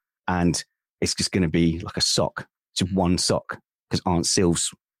Sylve, and it's just going to be like a sock. Just one sock because Aunt Sylve's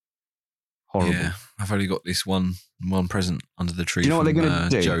horrible. Yeah, I've only got this one present under the tree. Do you know what they're going to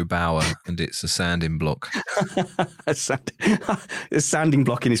do? Joe Bauer, and it's a sanding block. a sanding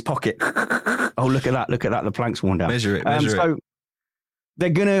block in his pocket. Oh, look at that! Look at that! The plank's worn down. Measure it. So they're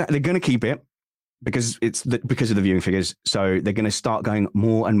gonna keep it because because of the viewing figures. So they're gonna start going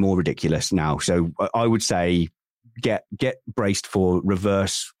more and more ridiculous now. So I would say get braced for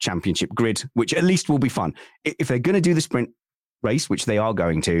reverse championship grid, which at least will be fun. If they're gonna do the sprint race, which they are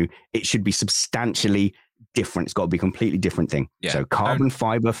going to, it should be substantially different. It's got to be a completely different thing. Yeah. So carbon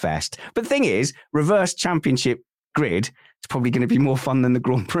fiber fest. But the thing is, reverse championship grid is probably going to be more fun than the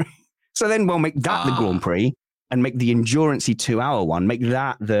Grand Prix. So then we'll make that the Grand Prix and make the endurance-y 2-hour one, make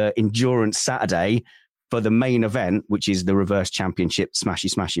that the endurance Saturday for the main event, which is the reverse championship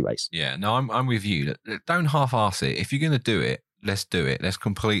smashy race. Yeah, no, I'm with you. Don't half-arse it. If you're going to do it, let's do it. Let's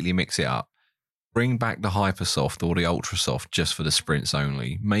completely mix it up. Bring back the Hypersoft or the Ultrasoft just for the sprints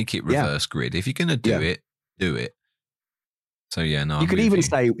only. Make it reverse grid. If you're going to do it, do it. So yeah, no. You could even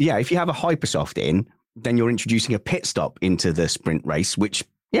say, if you have a Hypersoft in, then you're introducing a pit stop into the sprint race, which,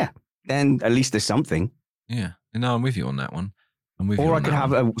 then at least there's something. Yeah. No, I'm with you on that one. Or I could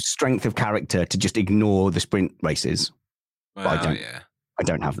have a strength of character to just ignore the sprint races. Well, but I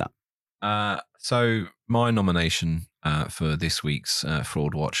don't have that. So my nomination for this week's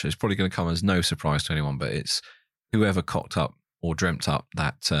Fraud Watch is probably going to come as no surprise to anyone, but it's whoever cocked up or dreamt up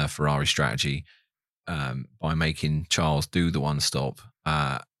that Ferrari strategy by making Charles do the one stop.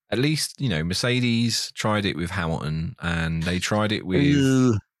 At least, Mercedes tried it with Hamilton and they tried it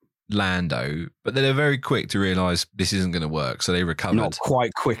with Lando, but they're very quick to realise this isn't going to work, so they recovered. Not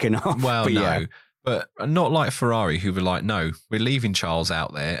quite quick enough. Well, no. But not like Ferrari, who were like, no, we're leaving Charles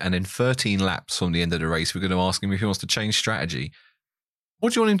out there, and in 13 laps from the end of the race, we're going to ask him if he wants to change strategy.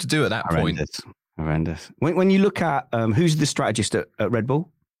 What do you want him to do at that point? Horrendous. When you look at who's the strategist at Red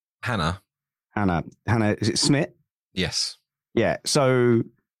Bull? Hannah, is it Smith? Yes. Yeah, so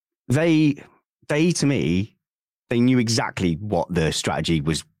they to me, they knew exactly what the strategy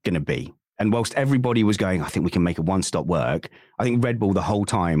was going to be. And whilst everybody was going, I think we can make a one-stop work, I think Red Bull the whole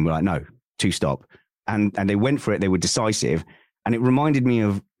time were like, no, 2-stop. And they went for it. They were decisive. And it reminded me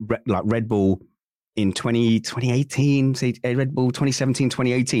of like Red Bull in 2018, say Red Bull 2017,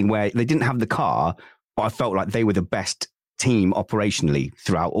 2018, where they didn't have the car, but I felt like they were the best team operationally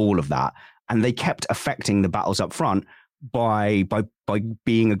throughout all of that. And they kept affecting the battles up front by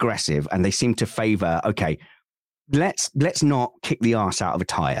being aggressive. And they seemed to favor, okay, let's not kick the arse out of a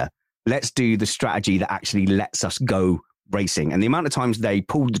tire. Let's do the strategy that actually lets us go racing. And the amount of times they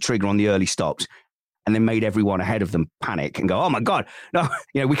pulled the trigger on the early stops and then made everyone ahead of them panic and go, oh my God, no,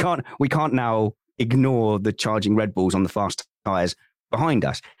 we can't now ignore the charging Red Bulls on the fast tires behind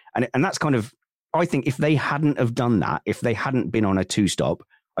us. And that's kind of, I think if they hadn't have done that, if they hadn't been on a 2-stop,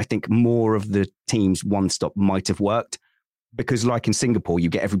 I think more of the team's 1-stop might have worked. Because like in Singapore, you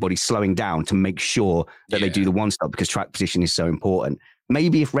get everybody slowing down to make sure that they do the 1-stop because track position is so important.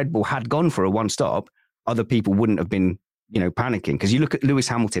 Maybe if Red Bull had gone for a 1-stop, other people wouldn't have been, panicking. Because you look at Lewis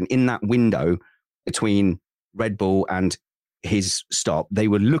Hamilton in that window between Red Bull and his stop, they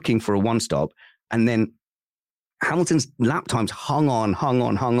were looking for a 1-stop. And then Hamilton's lap times hung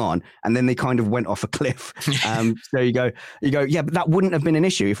on, and then they kind of went off a cliff. So you go, yeah, but that wouldn't have been an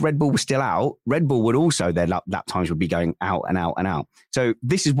issue if Red Bull was still out. Red Bull would also, their lap times would be going out and out and out. So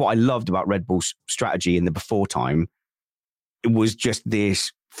this is what I loved about Red Bull's strategy in the before time. It was just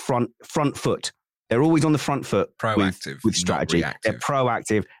this front foot. They're always on the front foot, proactive with strategy. They're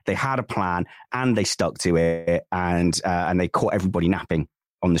proactive. They had a plan and they stuck to it, and they caught everybody napping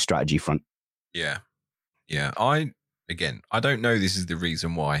on the strategy front. Yeah. I don't know this is the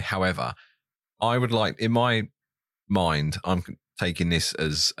reason why. However, I would like, in my mind, I'm taking this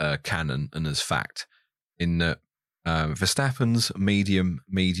as canon and as fact, in that Verstappen's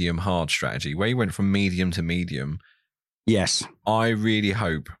medium hard strategy, where he went from medium to medium. Yes. I really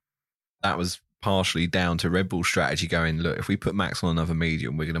hope that was partially down to Red Bull's strategy going, look, if we put Max on another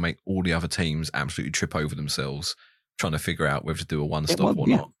medium, we're going to make all the other teams absolutely trip over themselves trying to figure out whether to do a one-stop or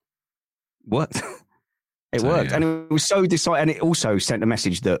not. What? It worked. Yeah. And it was so decisive. And it also sent a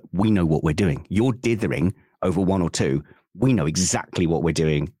message that we know what we're doing. You're dithering over 1 or 2. We know exactly what we're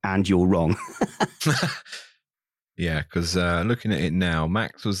doing, and you're wrong. Yeah, because looking at it now,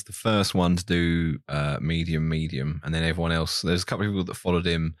 Max was the first one to do medium, and then everyone else, there's a couple of people that followed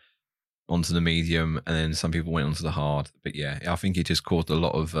him onto the medium, and then some people went onto the hard. But yeah, I think it just caused a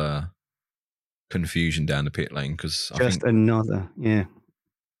lot of confusion down the pit lane. Because another.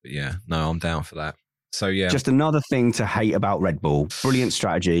 But yeah, no, I'm down for that. So yeah, just another thing to hate about Red Bull. Brilliant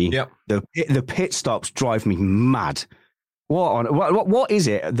strategy. Yep. The pit stops drive me mad. What is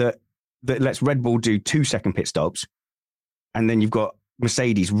it that lets Red Bull do 2-second pit stops, and then you've got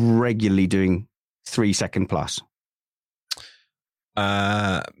Mercedes regularly doing 3-second plus?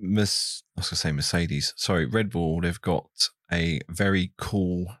 I was going to say Mercedes. Sorry, Red Bull. They've got a very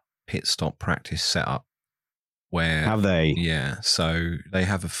cool pit stop practice setup. Where have they? Yeah, so they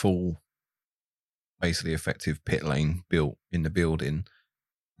have a full, basically effective pit lane built in the building,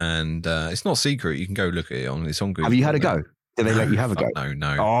 and it's not secret. You can go look at it on. It's on Google. Have you had a go? Do they let you have a go?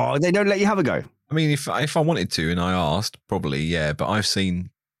 No. Oh, they don't let you have a go. I mean, if I wanted to and I asked, probably yeah. But I've seen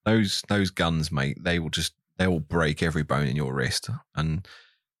those guns, mate. They will break every bone in your wrist. And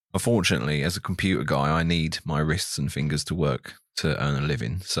unfortunately, as a computer guy, I need my wrists and fingers to work to earn a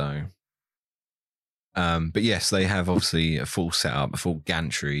living. So, but yes, they have obviously a full setup, a full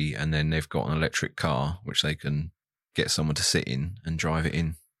gantry, and then they've got an electric car which they can get someone to sit in and drive it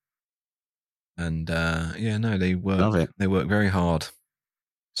in. And they work. Love it. They work very hard.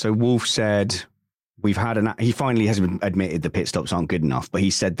 So Wolf said he finally has admitted the pit stops aren't good enough, but he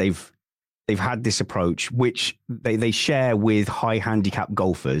said they've had this approach which they share with high handicap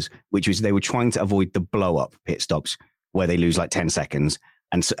golfers, which was they were trying to avoid the blow up pit stops where they lose like 10 seconds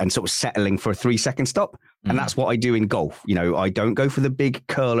and sort of settling for a 3-second stop. And that's what I do in golf. You know, I don't go for the big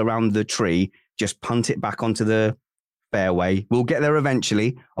curl around the tree, just punt it back onto the fairway. We'll get there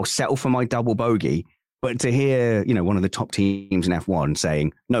eventually. I'll settle for my double bogey. But to hear, one of the top teams in F1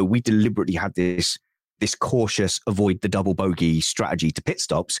 saying, no, we deliberately had this cautious avoid the double bogey strategy to pit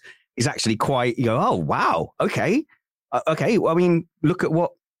stops is actually quite, oh, wow. Okay. Well, I mean, look at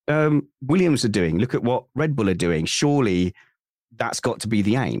what Williams are doing. Look at what Red Bull are doing. Surely that's got to be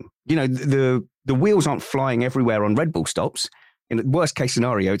the aim. The wheels aren't flying everywhere on Red Bull stops. In the worst case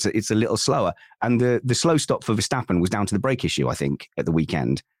scenario, it's a little slower. And the slow stop for Verstappen was down to the brake issue, I think, at the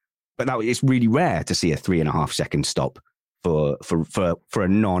weekend. But it's really rare to see a 3.5-second stop for a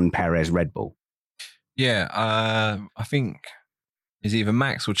non-Perez Red Bull. Yeah, I think it's either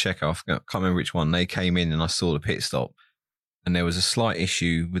Max or Checo. I can't remember which one. They came in and I saw the pit stop, and there was a slight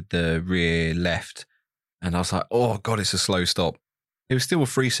issue with the rear left, and I was like, "Oh God, it's a slow stop." It was still a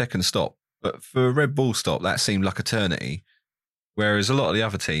 3-second stop, but for a Red Bull stop, that seemed like eternity. Whereas a lot of the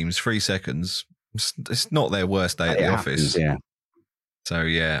other teams, 3 seconds, it's not their worst day at the office. Yeah. So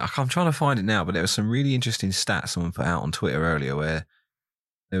yeah, I'm trying to find it now, but there was some really interesting stats someone put out on Twitter earlier where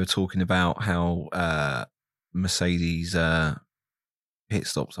they were talking about how Mercedes pit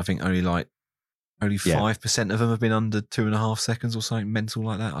stops. I think only 5% of them have been under 2.5 seconds or something mental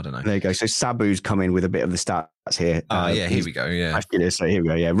like that. I don't know. There you go. So Sabu's come in with a bit of the stats here. Here we go. Yeah. So here we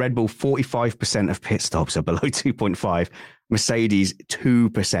go. Yeah. Red Bull, 45% of pit stops are below 2.5. Mercedes,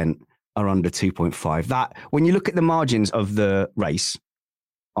 2% are under 2.5. That, when you look at the margins of the race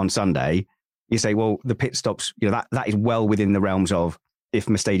on Sunday, you say, well, the pit stops, that is well within the realms of, if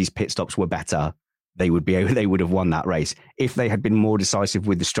Mercedes pit stops were better, they would have won that race. If they had been more decisive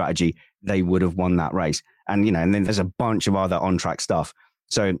with the strategy, they would have won that race. And, and then there's a bunch of other on-track stuff.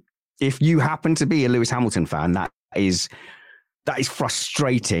 So if you happen to be a Lewis Hamilton fan, that is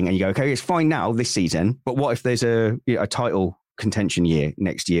frustrating. And you go, okay, it's fine now this season, but what if there's a title contention year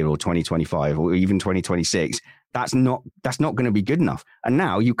next year or 2025 or even 2026? that's not going to be good enough. And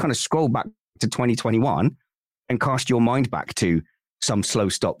now you kind of scroll back to 2021 and cast your mind back to some slow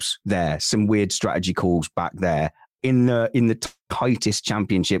stops there, some weird strategy calls back there in the tightest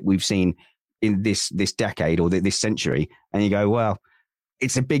championship we've seen in this decade or this century. And you go, well,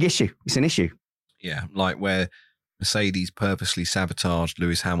 it's a big issue. It's an issue. Yeah, like where Mercedes purposely sabotaged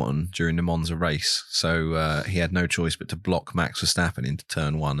Lewis Hamilton during the Monza race, so he had no choice but to block Max Verstappen into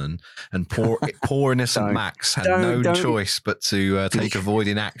turn one, and poor innocent Max had no choice but to take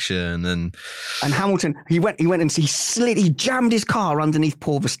avoiding action, and Hamilton he went and he jammed his car underneath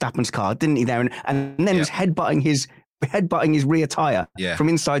poor Verstappen's car, didn't he? There and then was headbutting his rear tire from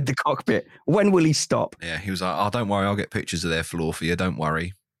inside the cockpit. When will he stop? Yeah, he was like, "Oh, don't worry, I'll get pictures of their floor for you. Don't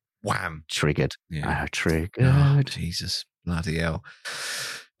worry." Wham! Triggered. Yeah. Triggered. Oh, Jesus. Bloody hell.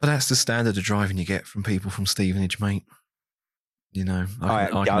 But that's the standard of driving you get from people from Stevenage, mate. You know,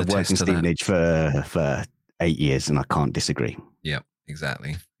 I've worked in Stevenage for 8 years and I can't disagree. Yeah,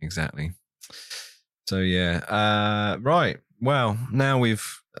 exactly. So, yeah. Right. Well, now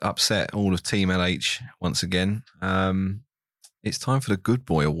we've upset all of Team LH once again. It's time for the Good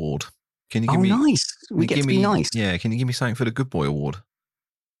Boy Award. Can you give me... nice. We get to be nice. Yeah, can you give me something for the Good Boy Award?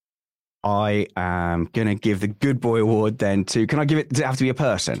 I am going to give the Good Boy Award then to... Can I give it... Does it have to be a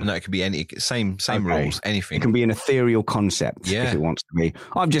person? No, it could be any... Same rules, anything. It can be an ethereal concept if it wants to be.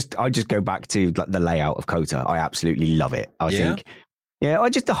 I just go back to like the layout of COTA. I absolutely love it. I think... Yeah,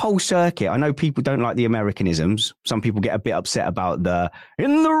 the whole circuit. I know people don't like the Americanisms. Some people get a bit upset about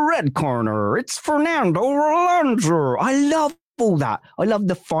in the red corner, it's Fernando Alonso. I love all that. I love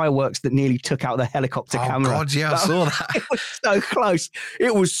the fireworks that nearly took out the helicopter camera. Oh, God, yeah, I saw that. It was so close.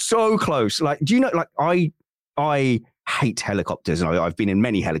 It was so close. Like, do you know, like, I hate helicopters. And I've been in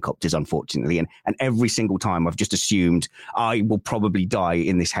many helicopters, unfortunately. And every single time I've just assumed I will probably die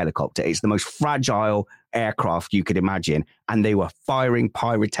in this helicopter. It's the most fragile aircraft you could imagine. And they were firing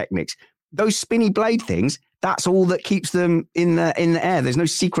pyrotechnics. Those spinny blade things, that's all that keeps them in the air. There's no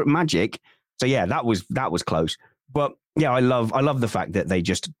secret magic. So yeah, that was close. But yeah, I love the fact that they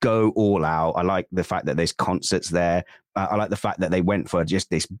just go all out. I like the fact that there's concerts there. I like the fact that they went for just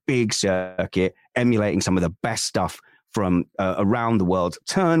this big circuit, emulating some of the best stuff from around the world.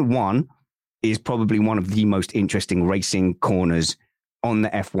 Turn 1 is probably one of the most interesting racing corners on the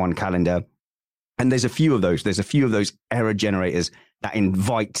F1 calendar. And there's a few of those. There's a few of those error generators that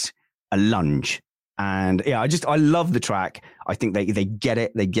invite a lunge. And yeah, I love the track. I think they get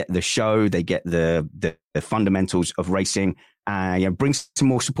it. They get the show. They get the fundamentals of racing. Bring some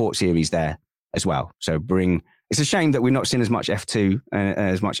more support series there as well. So it's a shame that we've not seen as much F2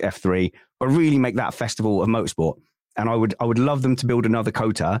 as much F3, but really make that a festival of motorsport. And I would love them to build another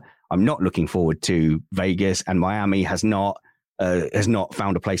COTA. I'm not looking forward to Vegas, and Miami has not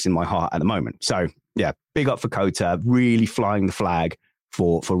found a place in my heart at the moment. So yeah, big up for COTA, really flying the flag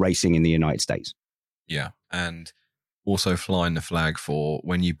for racing in the United States. Yeah, and also flying the flag for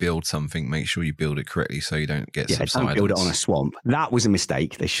when you build something, make sure you build it correctly so you don't get subsidence. Don't build it on a swamp. That was a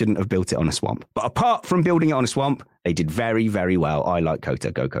mistake. They shouldn't have built it on a swamp. But apart from building it on a swamp, they did very, very well. I like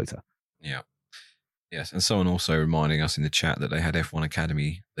COTA. Go COTA. Yeah. Yes, and someone also reminding us in the chat that they had F1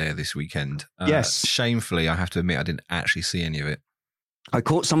 Academy there this weekend. Yes. Shamefully, I have to admit, I didn't actually see any of it. I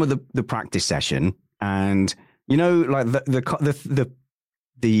caught some of the practice session, and you know, like the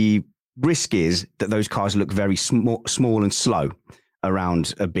risk is that those cars look very small and slow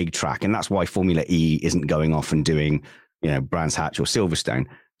around a big track, and that's why Formula E isn't going off and doing, Brands Hatch or Silverstone.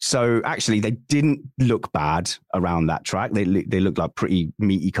 So actually, they didn't look bad around that track. They looked like pretty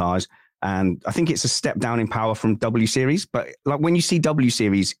meaty cars. And I think it's a step down in power from W Series. But like when you see W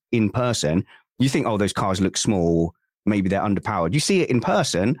Series in person, you think, oh, those cars look small. Maybe they're underpowered. You see it in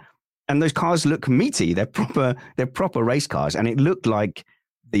person, and those cars look meaty. They're proper race cars. And it looked like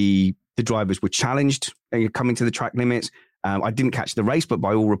the drivers were challenged coming to the track limits. I didn't catch the race, but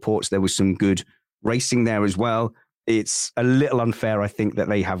by all reports, there was some good racing there as well. It's a little unfair, I think, that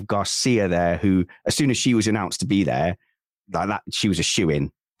they have Garcia there, who, as soon as she was announced to be there, like that, she was a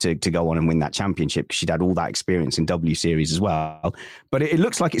shoo-in to go on and win that championship because she'd had all that experience in W Series as well. But it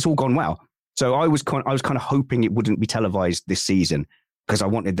looks like it's all gone well. So I was kind of hoping it wouldn't be televised this season because I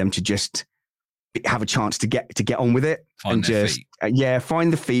wanted them to just have a chance to get on with it find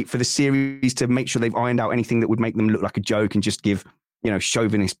the feet for the series to make sure they've ironed out anything that would make them look like a joke and just give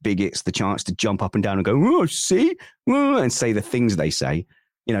chauvinist bigots the chance to jump up and down and go, oh, see, and say the things they say.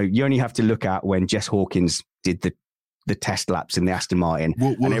 You only have to look at when Jess Hawkins did the test laps in the Aston Martin.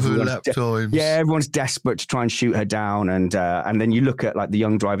 What were her lap times? Yeah, everyone's desperate to try and shoot her down. And then you look at like the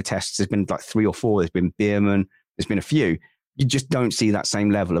young driver tests. There's been like 3 or 4. There's been Bierman. There's been a few. You just don't see that same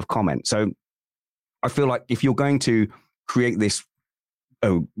level of comment. So I feel like if you're going to create this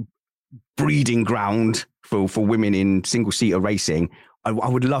breeding ground for women in single-seater racing, I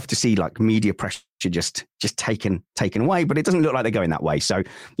would love to see like media pressure just taken away, but it doesn't look like they're going that way. So,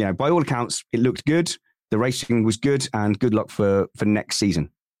 by all accounts, it looked good. The racing was good, and good luck for next season.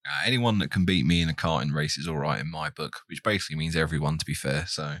 Anyone that can beat me in a karting race is all right in my book, which basically means everyone, to be fair.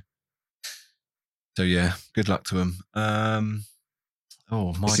 So yeah, good luck to them.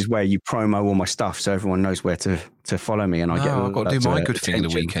 This is where you promo all my stuff, so everyone knows where to follow me. And I've got to do my good thing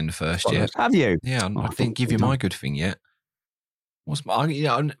of the weekend first. Yeah, have you? Yeah, I didn't give you my good thing yet.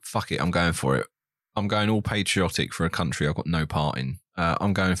 Fuck it, I'm going for it. I'm going all patriotic for a country I've got no part in.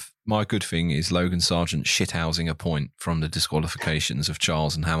 My good thing is Logan Sargent shithousing a point from the disqualifications of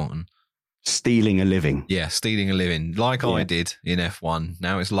Charles and Hamilton. Stealing a living. Yeah, stealing a living. I did in F1.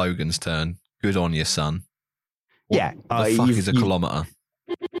 Now it's Logan's turn. Good on you, son. What the fuck is a kilometre?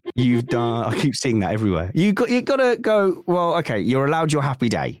 You've done. I keep seeing that everywhere. You got to go. Well, okay, you're allowed your happy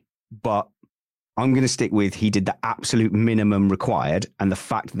day, but I'm going to stick with he did the absolute minimum required, and the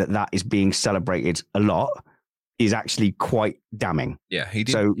fact that is being celebrated a lot is actually quite damning. Yeah, he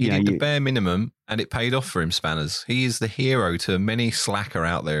did. He did the bare minimum, and it paid off for him. Spanners. He is the hero to many slacker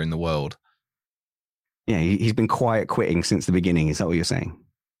out there in the world. Yeah, he's been quiet quitting since the beginning. Is that what you're saying?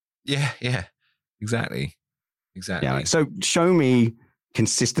 Yeah, exactly. Yeah. So show me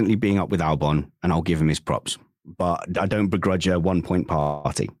consistently being up with Albon, and I'll give him his props. But I don't begrudge a 1 point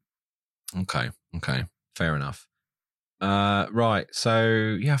party. Okay, fair enough. Right,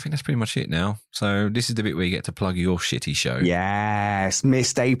 so yeah, I think that's pretty much it now. So this is the bit where you get to plug your shitty show. Yes,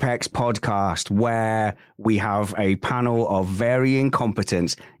 Missed Apex podcast, where we have a panel of varying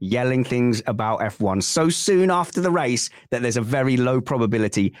competence yelling things about F1 so soon after the race that there's a very low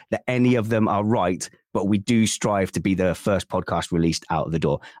probability that any of them are right, but we do strive to be the first podcast released out of the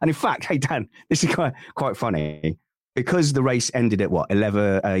door. And in fact, hey Dan, this is quite funny. Because the race ended at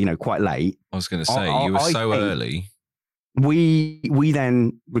 11, quite late. I was going to say, you were so early. We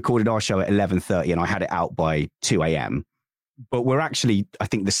then recorded our show at 11:30 and I had it out by 2 a.m. But we're actually, I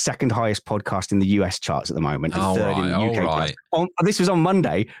think, the second highest podcast in the US charts at the moment. And third in the UK charts. This was on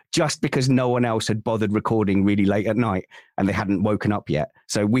Monday, just because no one else had bothered recording really late at night and they hadn't woken up yet.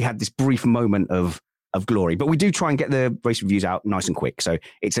 So we had this brief moment of glory. But we do try and get the race reviews out nice and quick. So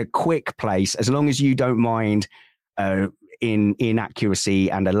it's a quick place, as long as you don't mind in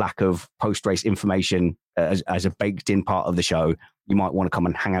inaccuracy and a lack of post-race information as a baked-in part of the show. You might want to come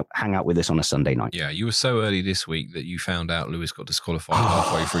and hang out with us on a Sunday night. Yeah, you were so early this week that you found out Lewis got disqualified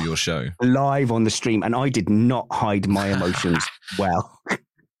halfway through your show. Live on the stream, and I did not hide my emotions well.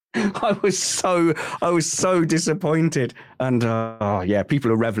 I was so disappointed. And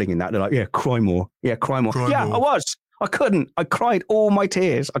people are reveling in that. They're like, cry more. Cry more. I was. I couldn't. I cried all my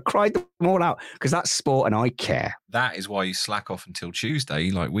tears. I cried them all out because that's sport and I care. That is why you slack off until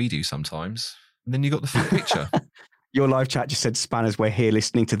Tuesday, like we do sometimes. And then you got the full picture. Your live chat just said, Spanners, we're here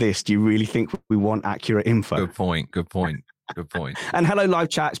listening to this. Do you really think we want accurate info? Good point. And hello, live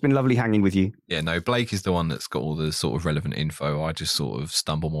chat. It's been lovely hanging with you. Yeah, no, Blake is the one that's got all the sort of relevant info. I just sort of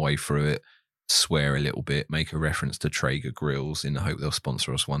stumble my way through it, swear a little bit, make a reference to Traeger Grills in the hope they'll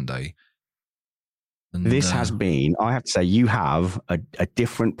sponsor us one day. And, this has been, I have to say, you have a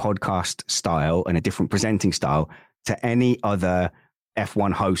different podcast style and a different presenting style to any other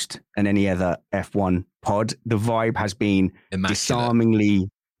F1 host and any other F1 pod. The vibe has been disarmingly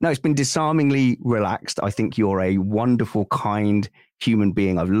relaxed. I think you're a wonderful, kind human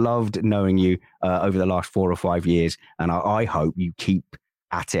being. I've loved knowing you over the last 4 or 5 years. And I hope you keep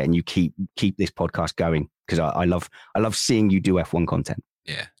at it and you keep this podcast going, because I love seeing you do F1 content.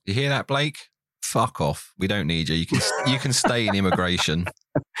 Yeah. You hear that, Blake? Fuck off. We don't need you. You can stay in immigration.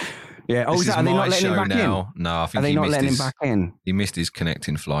 Yeah. Oh, are they not letting him back now? In? No, I think are they not letting him back in? He missed his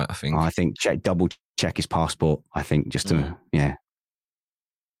connecting flight, I think. I think double check his passport. I think just to Yeah,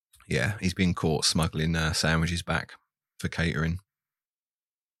 he's been caught smuggling sandwiches back for catering.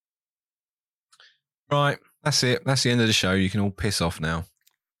 Right, that's it. That's the end of the show. You can all piss off now.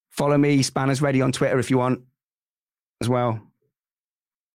 Follow me, Spanners Ready on Twitter if you want as well.